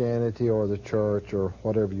Christianity or the church or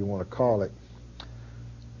whatever you want to call it,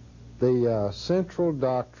 the central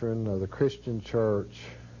doctrine of the Christian church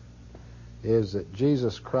is that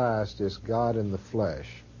Jesus Christ is God in the flesh.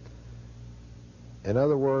 In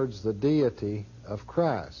other words, the deity of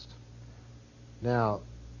Christ. Now,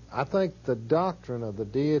 I think the doctrine of the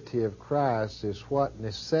deity of Christ is what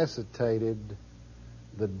necessitated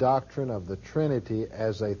the doctrine of the Trinity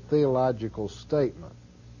as a theological statement.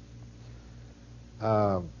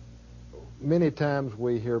 Many times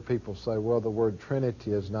we hear people say, well, the word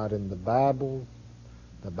Trinity is not in the Bible.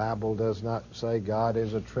 The Bible does not say God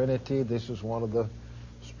is a Trinity. This is one of the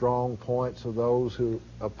strong points of those who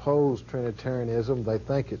oppose Trinitarianism. They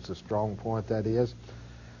think it's a strong point, that is.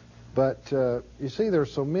 But you see,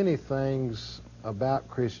 there's so many things about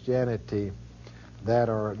Christianity that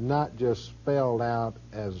are not just spelled out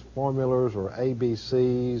as formulas or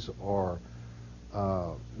ABCs or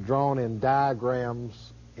drawn in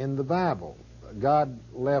diagrams in the Bible. God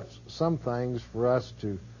left some things for us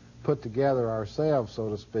to put together ourselves, so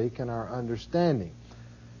to speak, in our understanding.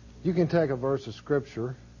 You can take a verse of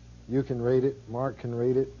Scripture, you can read it, Mark can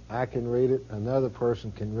read it, I can read it, another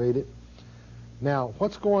person can read it. Now,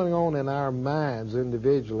 what's going on in our minds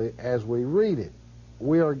individually as we read it?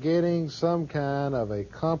 We are getting some kind of a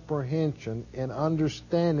comprehension in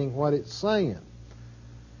understanding what it's saying.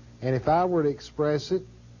 And if I were to express it,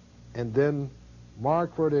 and then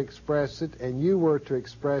Mark were to express it, and you were to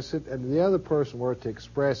express it, and the other person were to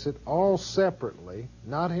express it, all separately,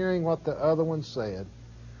 not hearing what the other one said,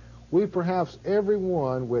 we perhaps every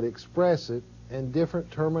one would express it in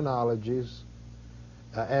different terminologies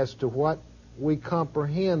as to what we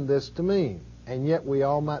comprehend this to mean. And yet we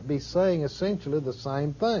all might be saying essentially the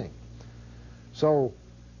same thing. So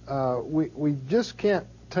we just can't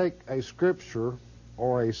take a scripture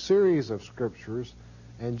or a series of scriptures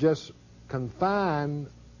and just confine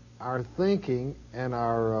our thinking and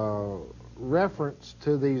our reference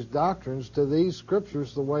to these doctrines, to these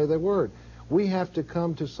scriptures the way they were. We have to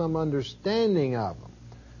come to some understanding of them,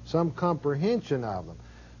 some comprehension of them.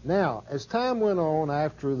 Now, as time went on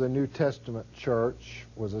after the New Testament church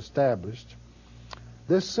was established,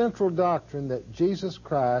 this central doctrine that Jesus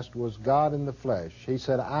Christ was God in the flesh, he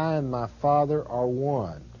said, I and my Father are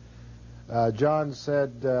one. John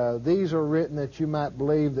said, these are written that you might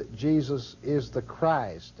believe that Jesus is the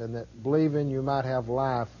Christ, and that believing you might have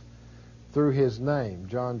life through his name.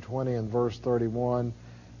 John 20 and verse 31.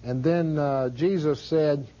 And then Jesus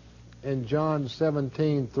said in John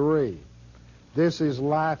 17:3, this is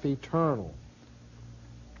life eternal,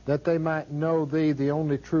 that they might know thee, the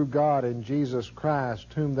only true God, and Jesus Christ,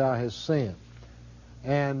 whom thou hast sent.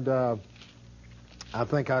 And I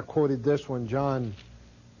think I quoted this one, John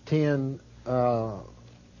 10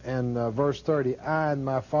 and verse 30, I and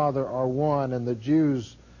my Father are one, and the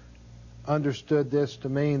Jews understood this to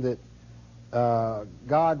mean that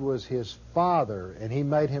God was his Father, and he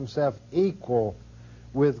made himself equal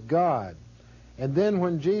with God. And then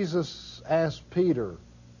when Jesus asked Peter,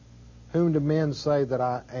 whom do men say that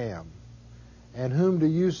I am? And whom do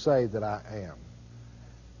you say that I am?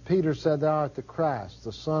 Peter said, thou art the Christ,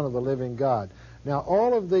 the Son of the living God. Now,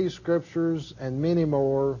 all of these scriptures and many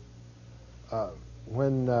more,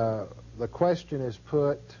 when the question is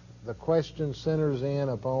put, the question centers in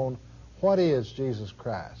upon what is Jesus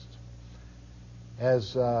Christ?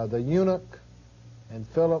 As the eunuch and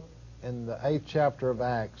Philip in the 8th chapter of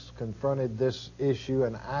Acts confronted this issue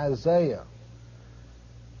in Isaiah.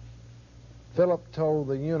 Philip told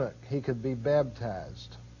the eunuch he could be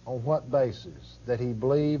baptized. On what basis? That he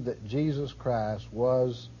believed that Jesus Christ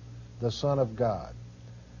was the Son of God.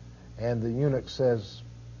 And the eunuch says,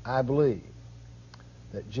 I believe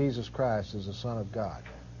that Jesus Christ is the Son of God.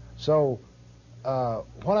 So,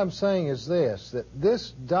 what I'm saying is this, that this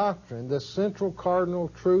doctrine, this central cardinal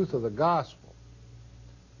truth of the gospel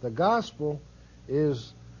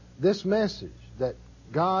is this message that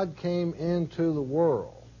God came into the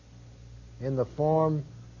world in the form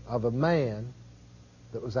of a man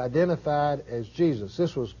that was identified as Jesus.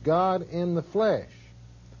 This was God in the flesh.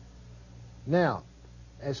 Now,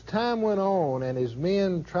 as time went on and as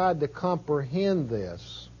men tried to comprehend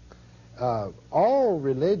this, all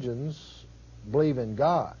religions believe in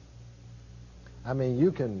God. I mean,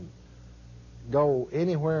 you can go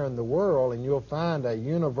anywhere in the world and you'll find a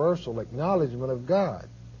universal acknowledgement of God.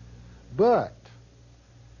 But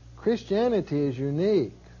Christianity is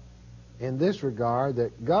unique in this regard,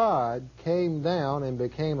 that God came down and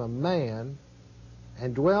became a man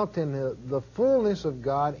and dwelt in the fullness of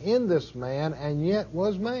God in this man, and yet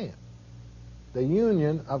was man. The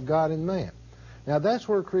union of God and man. Now that's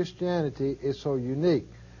where Christianity is so unique.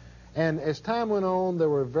 And as time went on, there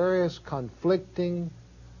were various conflicting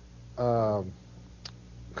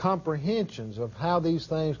comprehensions of how these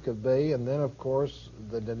things could be, and then of course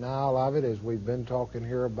the denial of it, as we've been talking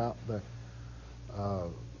here about the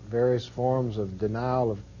various forms of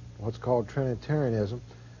denial of what's called Trinitarianism.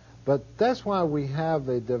 But that's why we have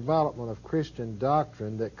the development of Christian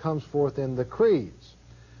doctrine that comes forth in the creeds.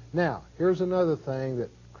 Now, here's another thing that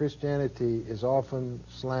Christianity is often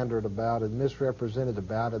slandered about and misrepresented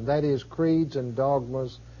about, and that is creeds and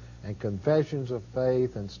dogmas and confessions of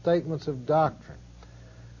faith and statements of doctrine.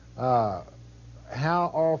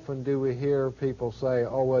 How often do we hear people say,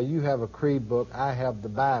 oh, well, you have a creed book, I have the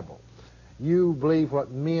Bible. You believe what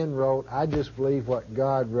men wrote, I just believe what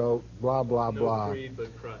God wrote, blah, blah, blah. No creed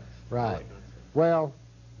but Christ. Right. Well,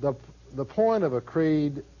 the point of a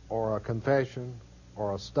creed or a confession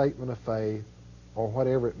or a statement of faith or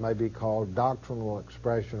whatever it may be called, doctrinal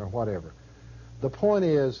expression or whatever, the point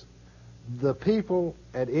is the people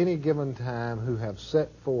at any given time who have set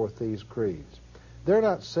forth these creeds, they're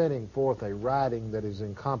not setting forth a writing that is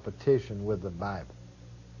in competition with the Bible.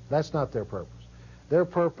 That's not their purpose. Their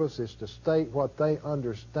purpose is to state what they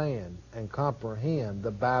understand and comprehend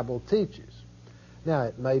the Bible teaches. Now,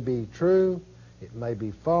 it may be true, it may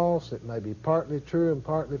be false, it may be partly true and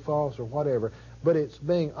partly false or whatever, but it's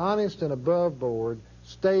being honest and above board,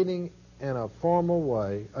 stating in a formal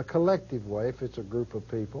way, a collective way, if it's a group of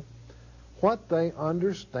people, what they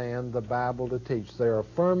understand the Bible to teach. They're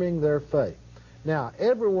affirming their faith. Now,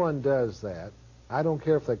 everyone does that. I don't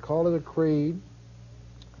care if they call it a creed,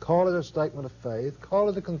 call it a statement of faith, call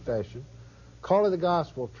it a confession, call it a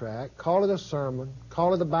gospel tract, call it a sermon,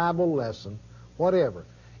 call it a Bible lesson, whatever.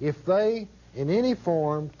 If they, in any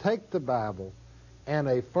form, take the Bible and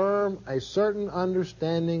affirm a certain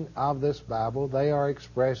understanding of this Bible, they are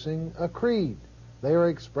expressing a creed. They are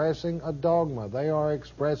expressing a dogma. They are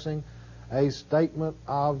expressing a statement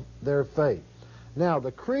of their faith. Now,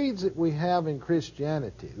 the creeds that we have in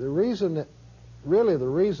Christianity, the reason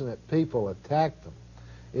that people attack them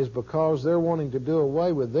is because they're wanting to do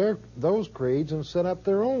away with those creeds and set up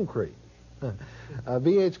their own creed.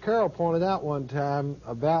 B.H. Carroll pointed out one time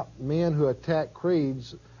about men who attack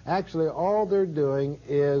creeds. Actually, all they're doing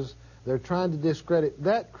is they're trying to discredit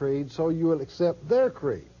that creed so you will accept their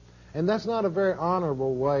creed. And that's not a very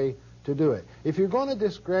honorable way to do it. If you're going to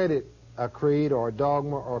discredit a creed or a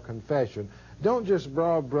dogma or a confession, don't just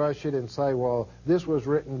broad brush it and say, well, this was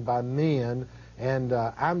written by men and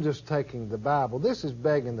I'm just taking the Bible. This is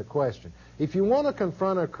begging the question. If you want to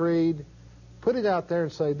confront a creed, put it out there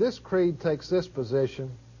and say, this creed takes this position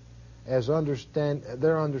as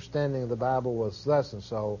their understanding of the Bible was thus and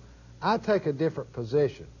so. I take a different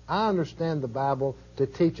position. I understand the Bible to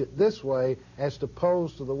teach it this way as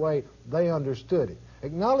opposed to the way they understood it.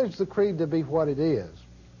 Acknowledge the creed to be what it is,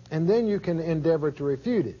 and then you can endeavor to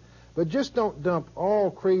refute it. But just don't dump all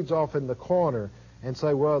creeds off in the corner and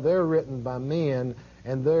say, well, they're written by men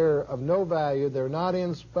and they're of no value, they're not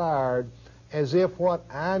inspired, as if what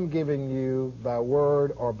I'm giving you by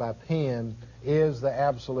word or by pen is the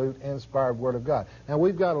absolute inspired Word of God. Now,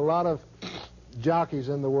 we've got a lot of jockeys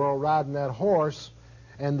in the world riding that horse,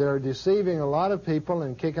 and they're deceiving a lot of people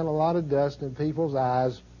and kicking a lot of dust in people's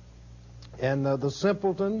eyes. And the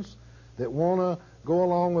simpletons that want to go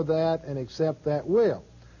along with that and accept that will.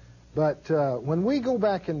 But when we go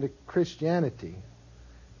back into Christianity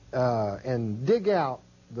and dig out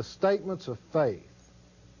the statements of faith,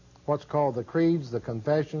 what's called the creeds, the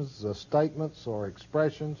confessions, the statements or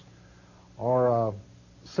expressions, or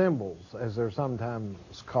symbols, as they're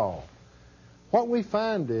sometimes called. What we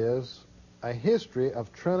find is a history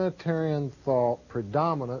of Trinitarian thought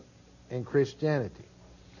predominant in Christianity.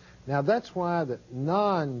 Now, that's why that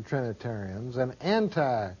non-Trinitarians and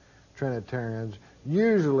anti-Trinitarians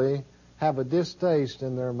usually have a distaste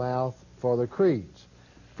in their mouth for the creeds.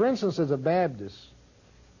 For instance, as a Baptist,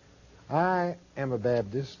 I am a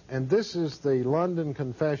Baptist, and this is the London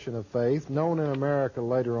Confession of Faith, known in America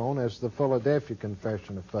later on as the Philadelphia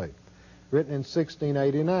Confession of Faith, written in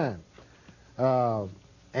 1689.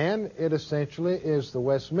 And it essentially is the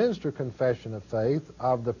Westminster Confession of Faith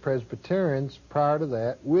of the Presbyterians prior to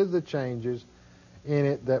that, with the changes in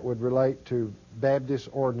it that would relate to Baptist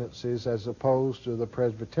ordinances as opposed to the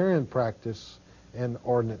Presbyterian practice and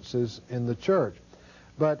ordinances in the church.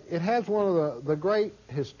 But it has one of the great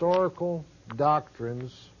historical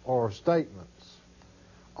doctrines or statements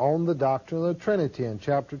on the doctrine of the Trinity in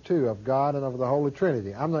chapter 2 of God and of the Holy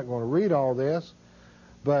Trinity. I'm not going to read all this,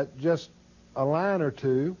 but just a line or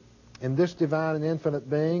two. In this divine and infinite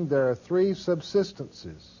being, there are three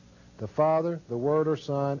subsistences: the Father, the Word or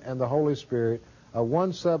Son, and the Holy Spirit, of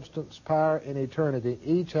one substance, power, and eternity,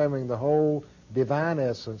 each having the whole divine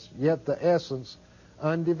essence, yet the essence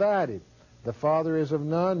undivided. The Father is of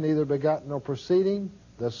none, neither begotten nor proceeding.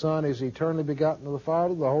 The Son is eternally begotten of the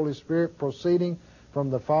Father, the Holy Spirit proceeding from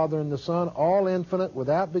the Father and the Son, all infinite,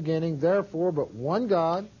 without beginning, therefore but one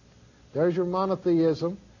God. There's your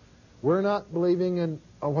monotheism. We're not believing in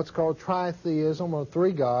what's called tritheism, or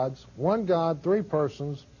three gods. One God, three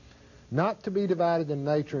persons, not to be divided in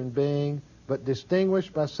nature and being, but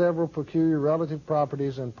distinguished by several peculiar relative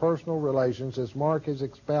properties and personal relations, as Mark has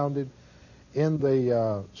expounded in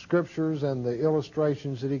the scriptures and the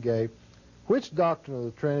illustrations that he gave, which doctrine of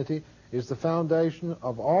the Trinity is the foundation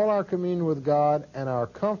of all our communion with God and our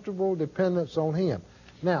comfortable dependence on Him.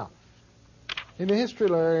 Now, in the history,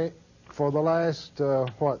 Larry, for the last,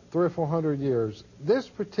 300 or 400 years, this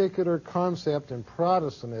particular concept in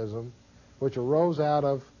Protestantism, which arose out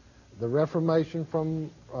of the Reformation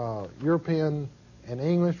from European and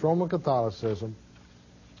English Roman Catholicism,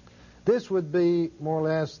 this would be more or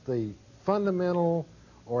less the fundamental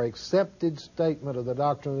or accepted statement of the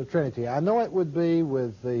doctrine of the Trinity. I know it would be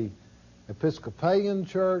with the Episcopalian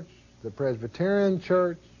Church, the Presbyterian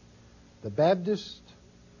Church, the Baptist,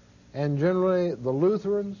 and generally the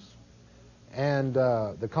Lutherans, and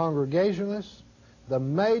the Congregationalists, the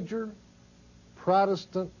major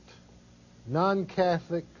Protestant,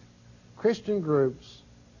 non-Catholic Christian groups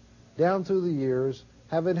down through the years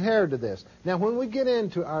have adhered to this. Now, when we get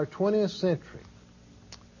into our 20th century,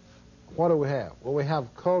 what do we have? Well, we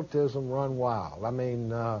have cultism run wild. I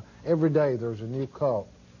mean, every day there's a new cult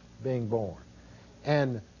being born.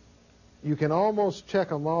 And you can almost check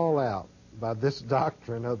them all out by this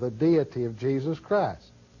doctrine of the deity of Jesus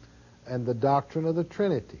Christ and the doctrine of the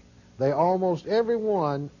Trinity. They almost, every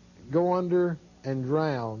one, go under and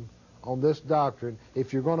drown on this doctrine.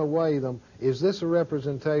 If you're going to weigh them, is this a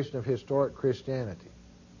representation of historic Christianity?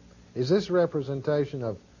 Is this a representation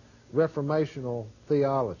of reformational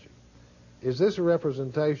theology? Is this a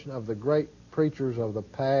representation of the great preachers of the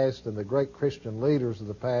past and the great Christian leaders of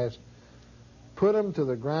the past? Put them to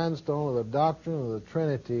the grindstone of the doctrine of the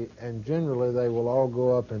Trinity, and generally they will all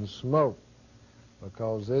go up in smoke,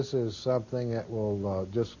 because this is something that will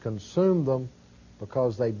just consume them,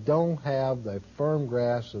 because they don't have the firm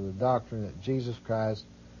grasp of the doctrine that Jesus Christ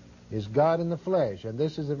is God in the flesh. And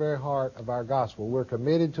this is the very heart of our gospel. We're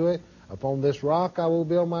committed to it. Upon this rock I will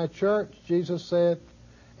build my church, Jesus said.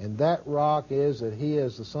 And that rock is that He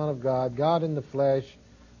is the Son of God, God in the flesh,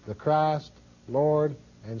 the Christ, Lord,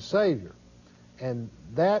 and Savior. And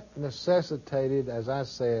that necessitated, as I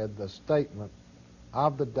said, the statement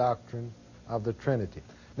of the doctrine of the Trinity.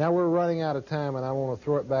 Now we're running out of time, and I want to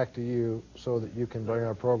throw it back to you so that you can bring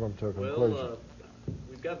our program to a conclusion. Well,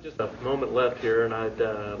 we've got just a moment left here, and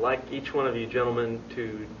I'd like each one of you gentlemen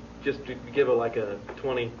to just give a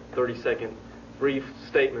 20, 30-second brief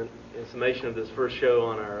statement in summation of this first show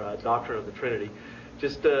on our doctrine of the Trinity.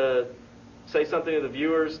 Just say something to the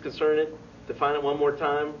viewers concerning it, define it one more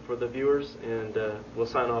time for the viewers, and we'll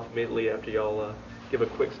sign off immediately after y'all give a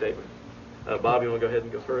quick statement. Bob, you want to go ahead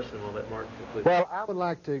and go first, and we'll let Mark conclude. Well, I would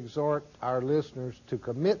like to exhort our listeners to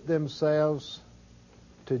commit themselves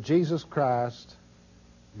to Jesus Christ,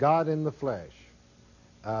 God in the flesh.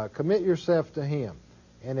 Commit yourself to Him.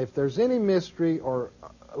 And if there's any mystery or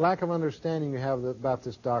lack of understanding you have about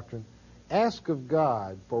this doctrine, ask of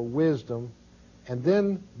God for wisdom, and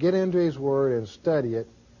then get into His Word and study it,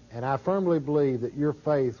 And I firmly believe that your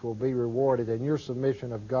faith will be rewarded and your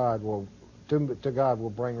submission of God to God will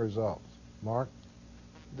bring results. Mark?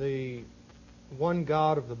 The one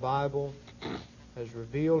God of the Bible has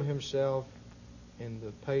revealed himself in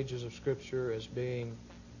the pages of Scripture as being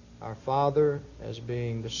our Father, as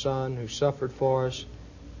being the Son who suffered for us,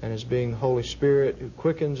 and as being the Holy Spirit who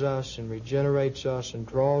quickens us and regenerates us and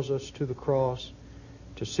draws us to the cross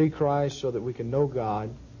to see Christ so that we can know God.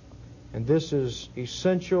 And this is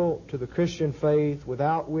essential to the Christian faith,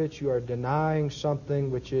 without which you are denying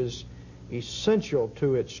something which is essential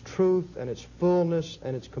to its truth and its fullness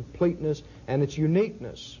and its completeness and its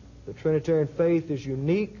uniqueness. The Trinitarian faith is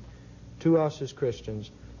unique to us as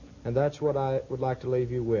Christians, and that's what I would like to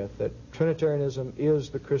leave you with, that Trinitarianism is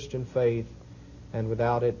the Christian faith, and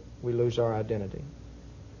without it we lose our identity.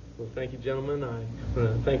 Well, thank you, gentlemen. I want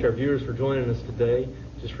to thank our viewers for joining us today.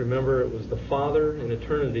 Just remember, it was the Father in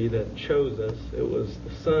eternity that chose us. It was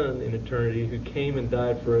the Son in eternity who came and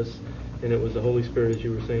died for us. And it was the Holy Spirit, as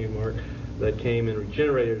you were saying, Mark, that came and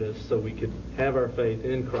regenerated us so we could have our faith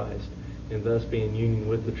in Christ and thus be in union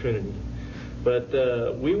with the Trinity. But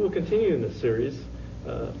we will continue in this series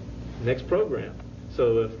next program.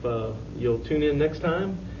 So if you'll tune in next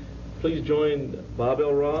time, please join Bob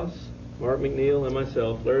L. Ross, Mark McNeil, and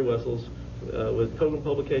myself, Larry Wessels, with Pilgrim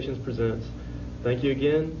Publications Presents. Thank you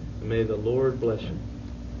again, and may the Lord bless you.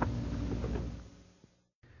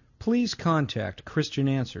 Please contact Christian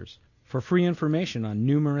Answers for free information on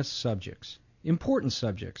numerous subjects, important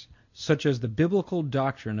subjects, such as the biblical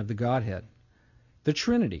doctrine of the Godhead, the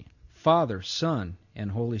Trinity, Father, Son, and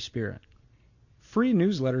Holy Spirit. Free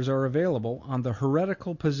newsletters are available on the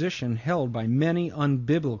heretical position held by many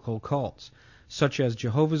unbiblical cults, such as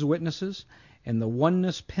Jehovah's Witnesses and the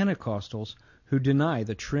Oneness Pentecostals who deny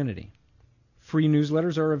the Trinity. Free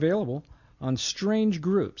newsletters are available on strange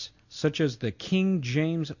groups such as the King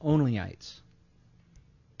James Onlyites.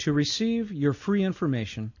 To receive your free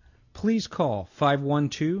information, please call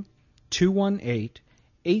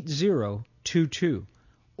 512-218-8022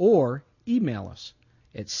 or email us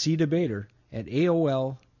at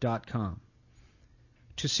cdebater@aol.com.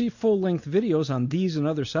 To see full-length videos on these and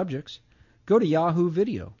other subjects, go to Yahoo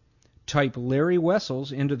Video, type Larry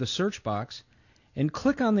Wessels into the search box, and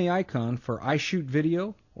click on the icon for iShoot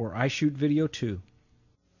Video or iShoot Video 2.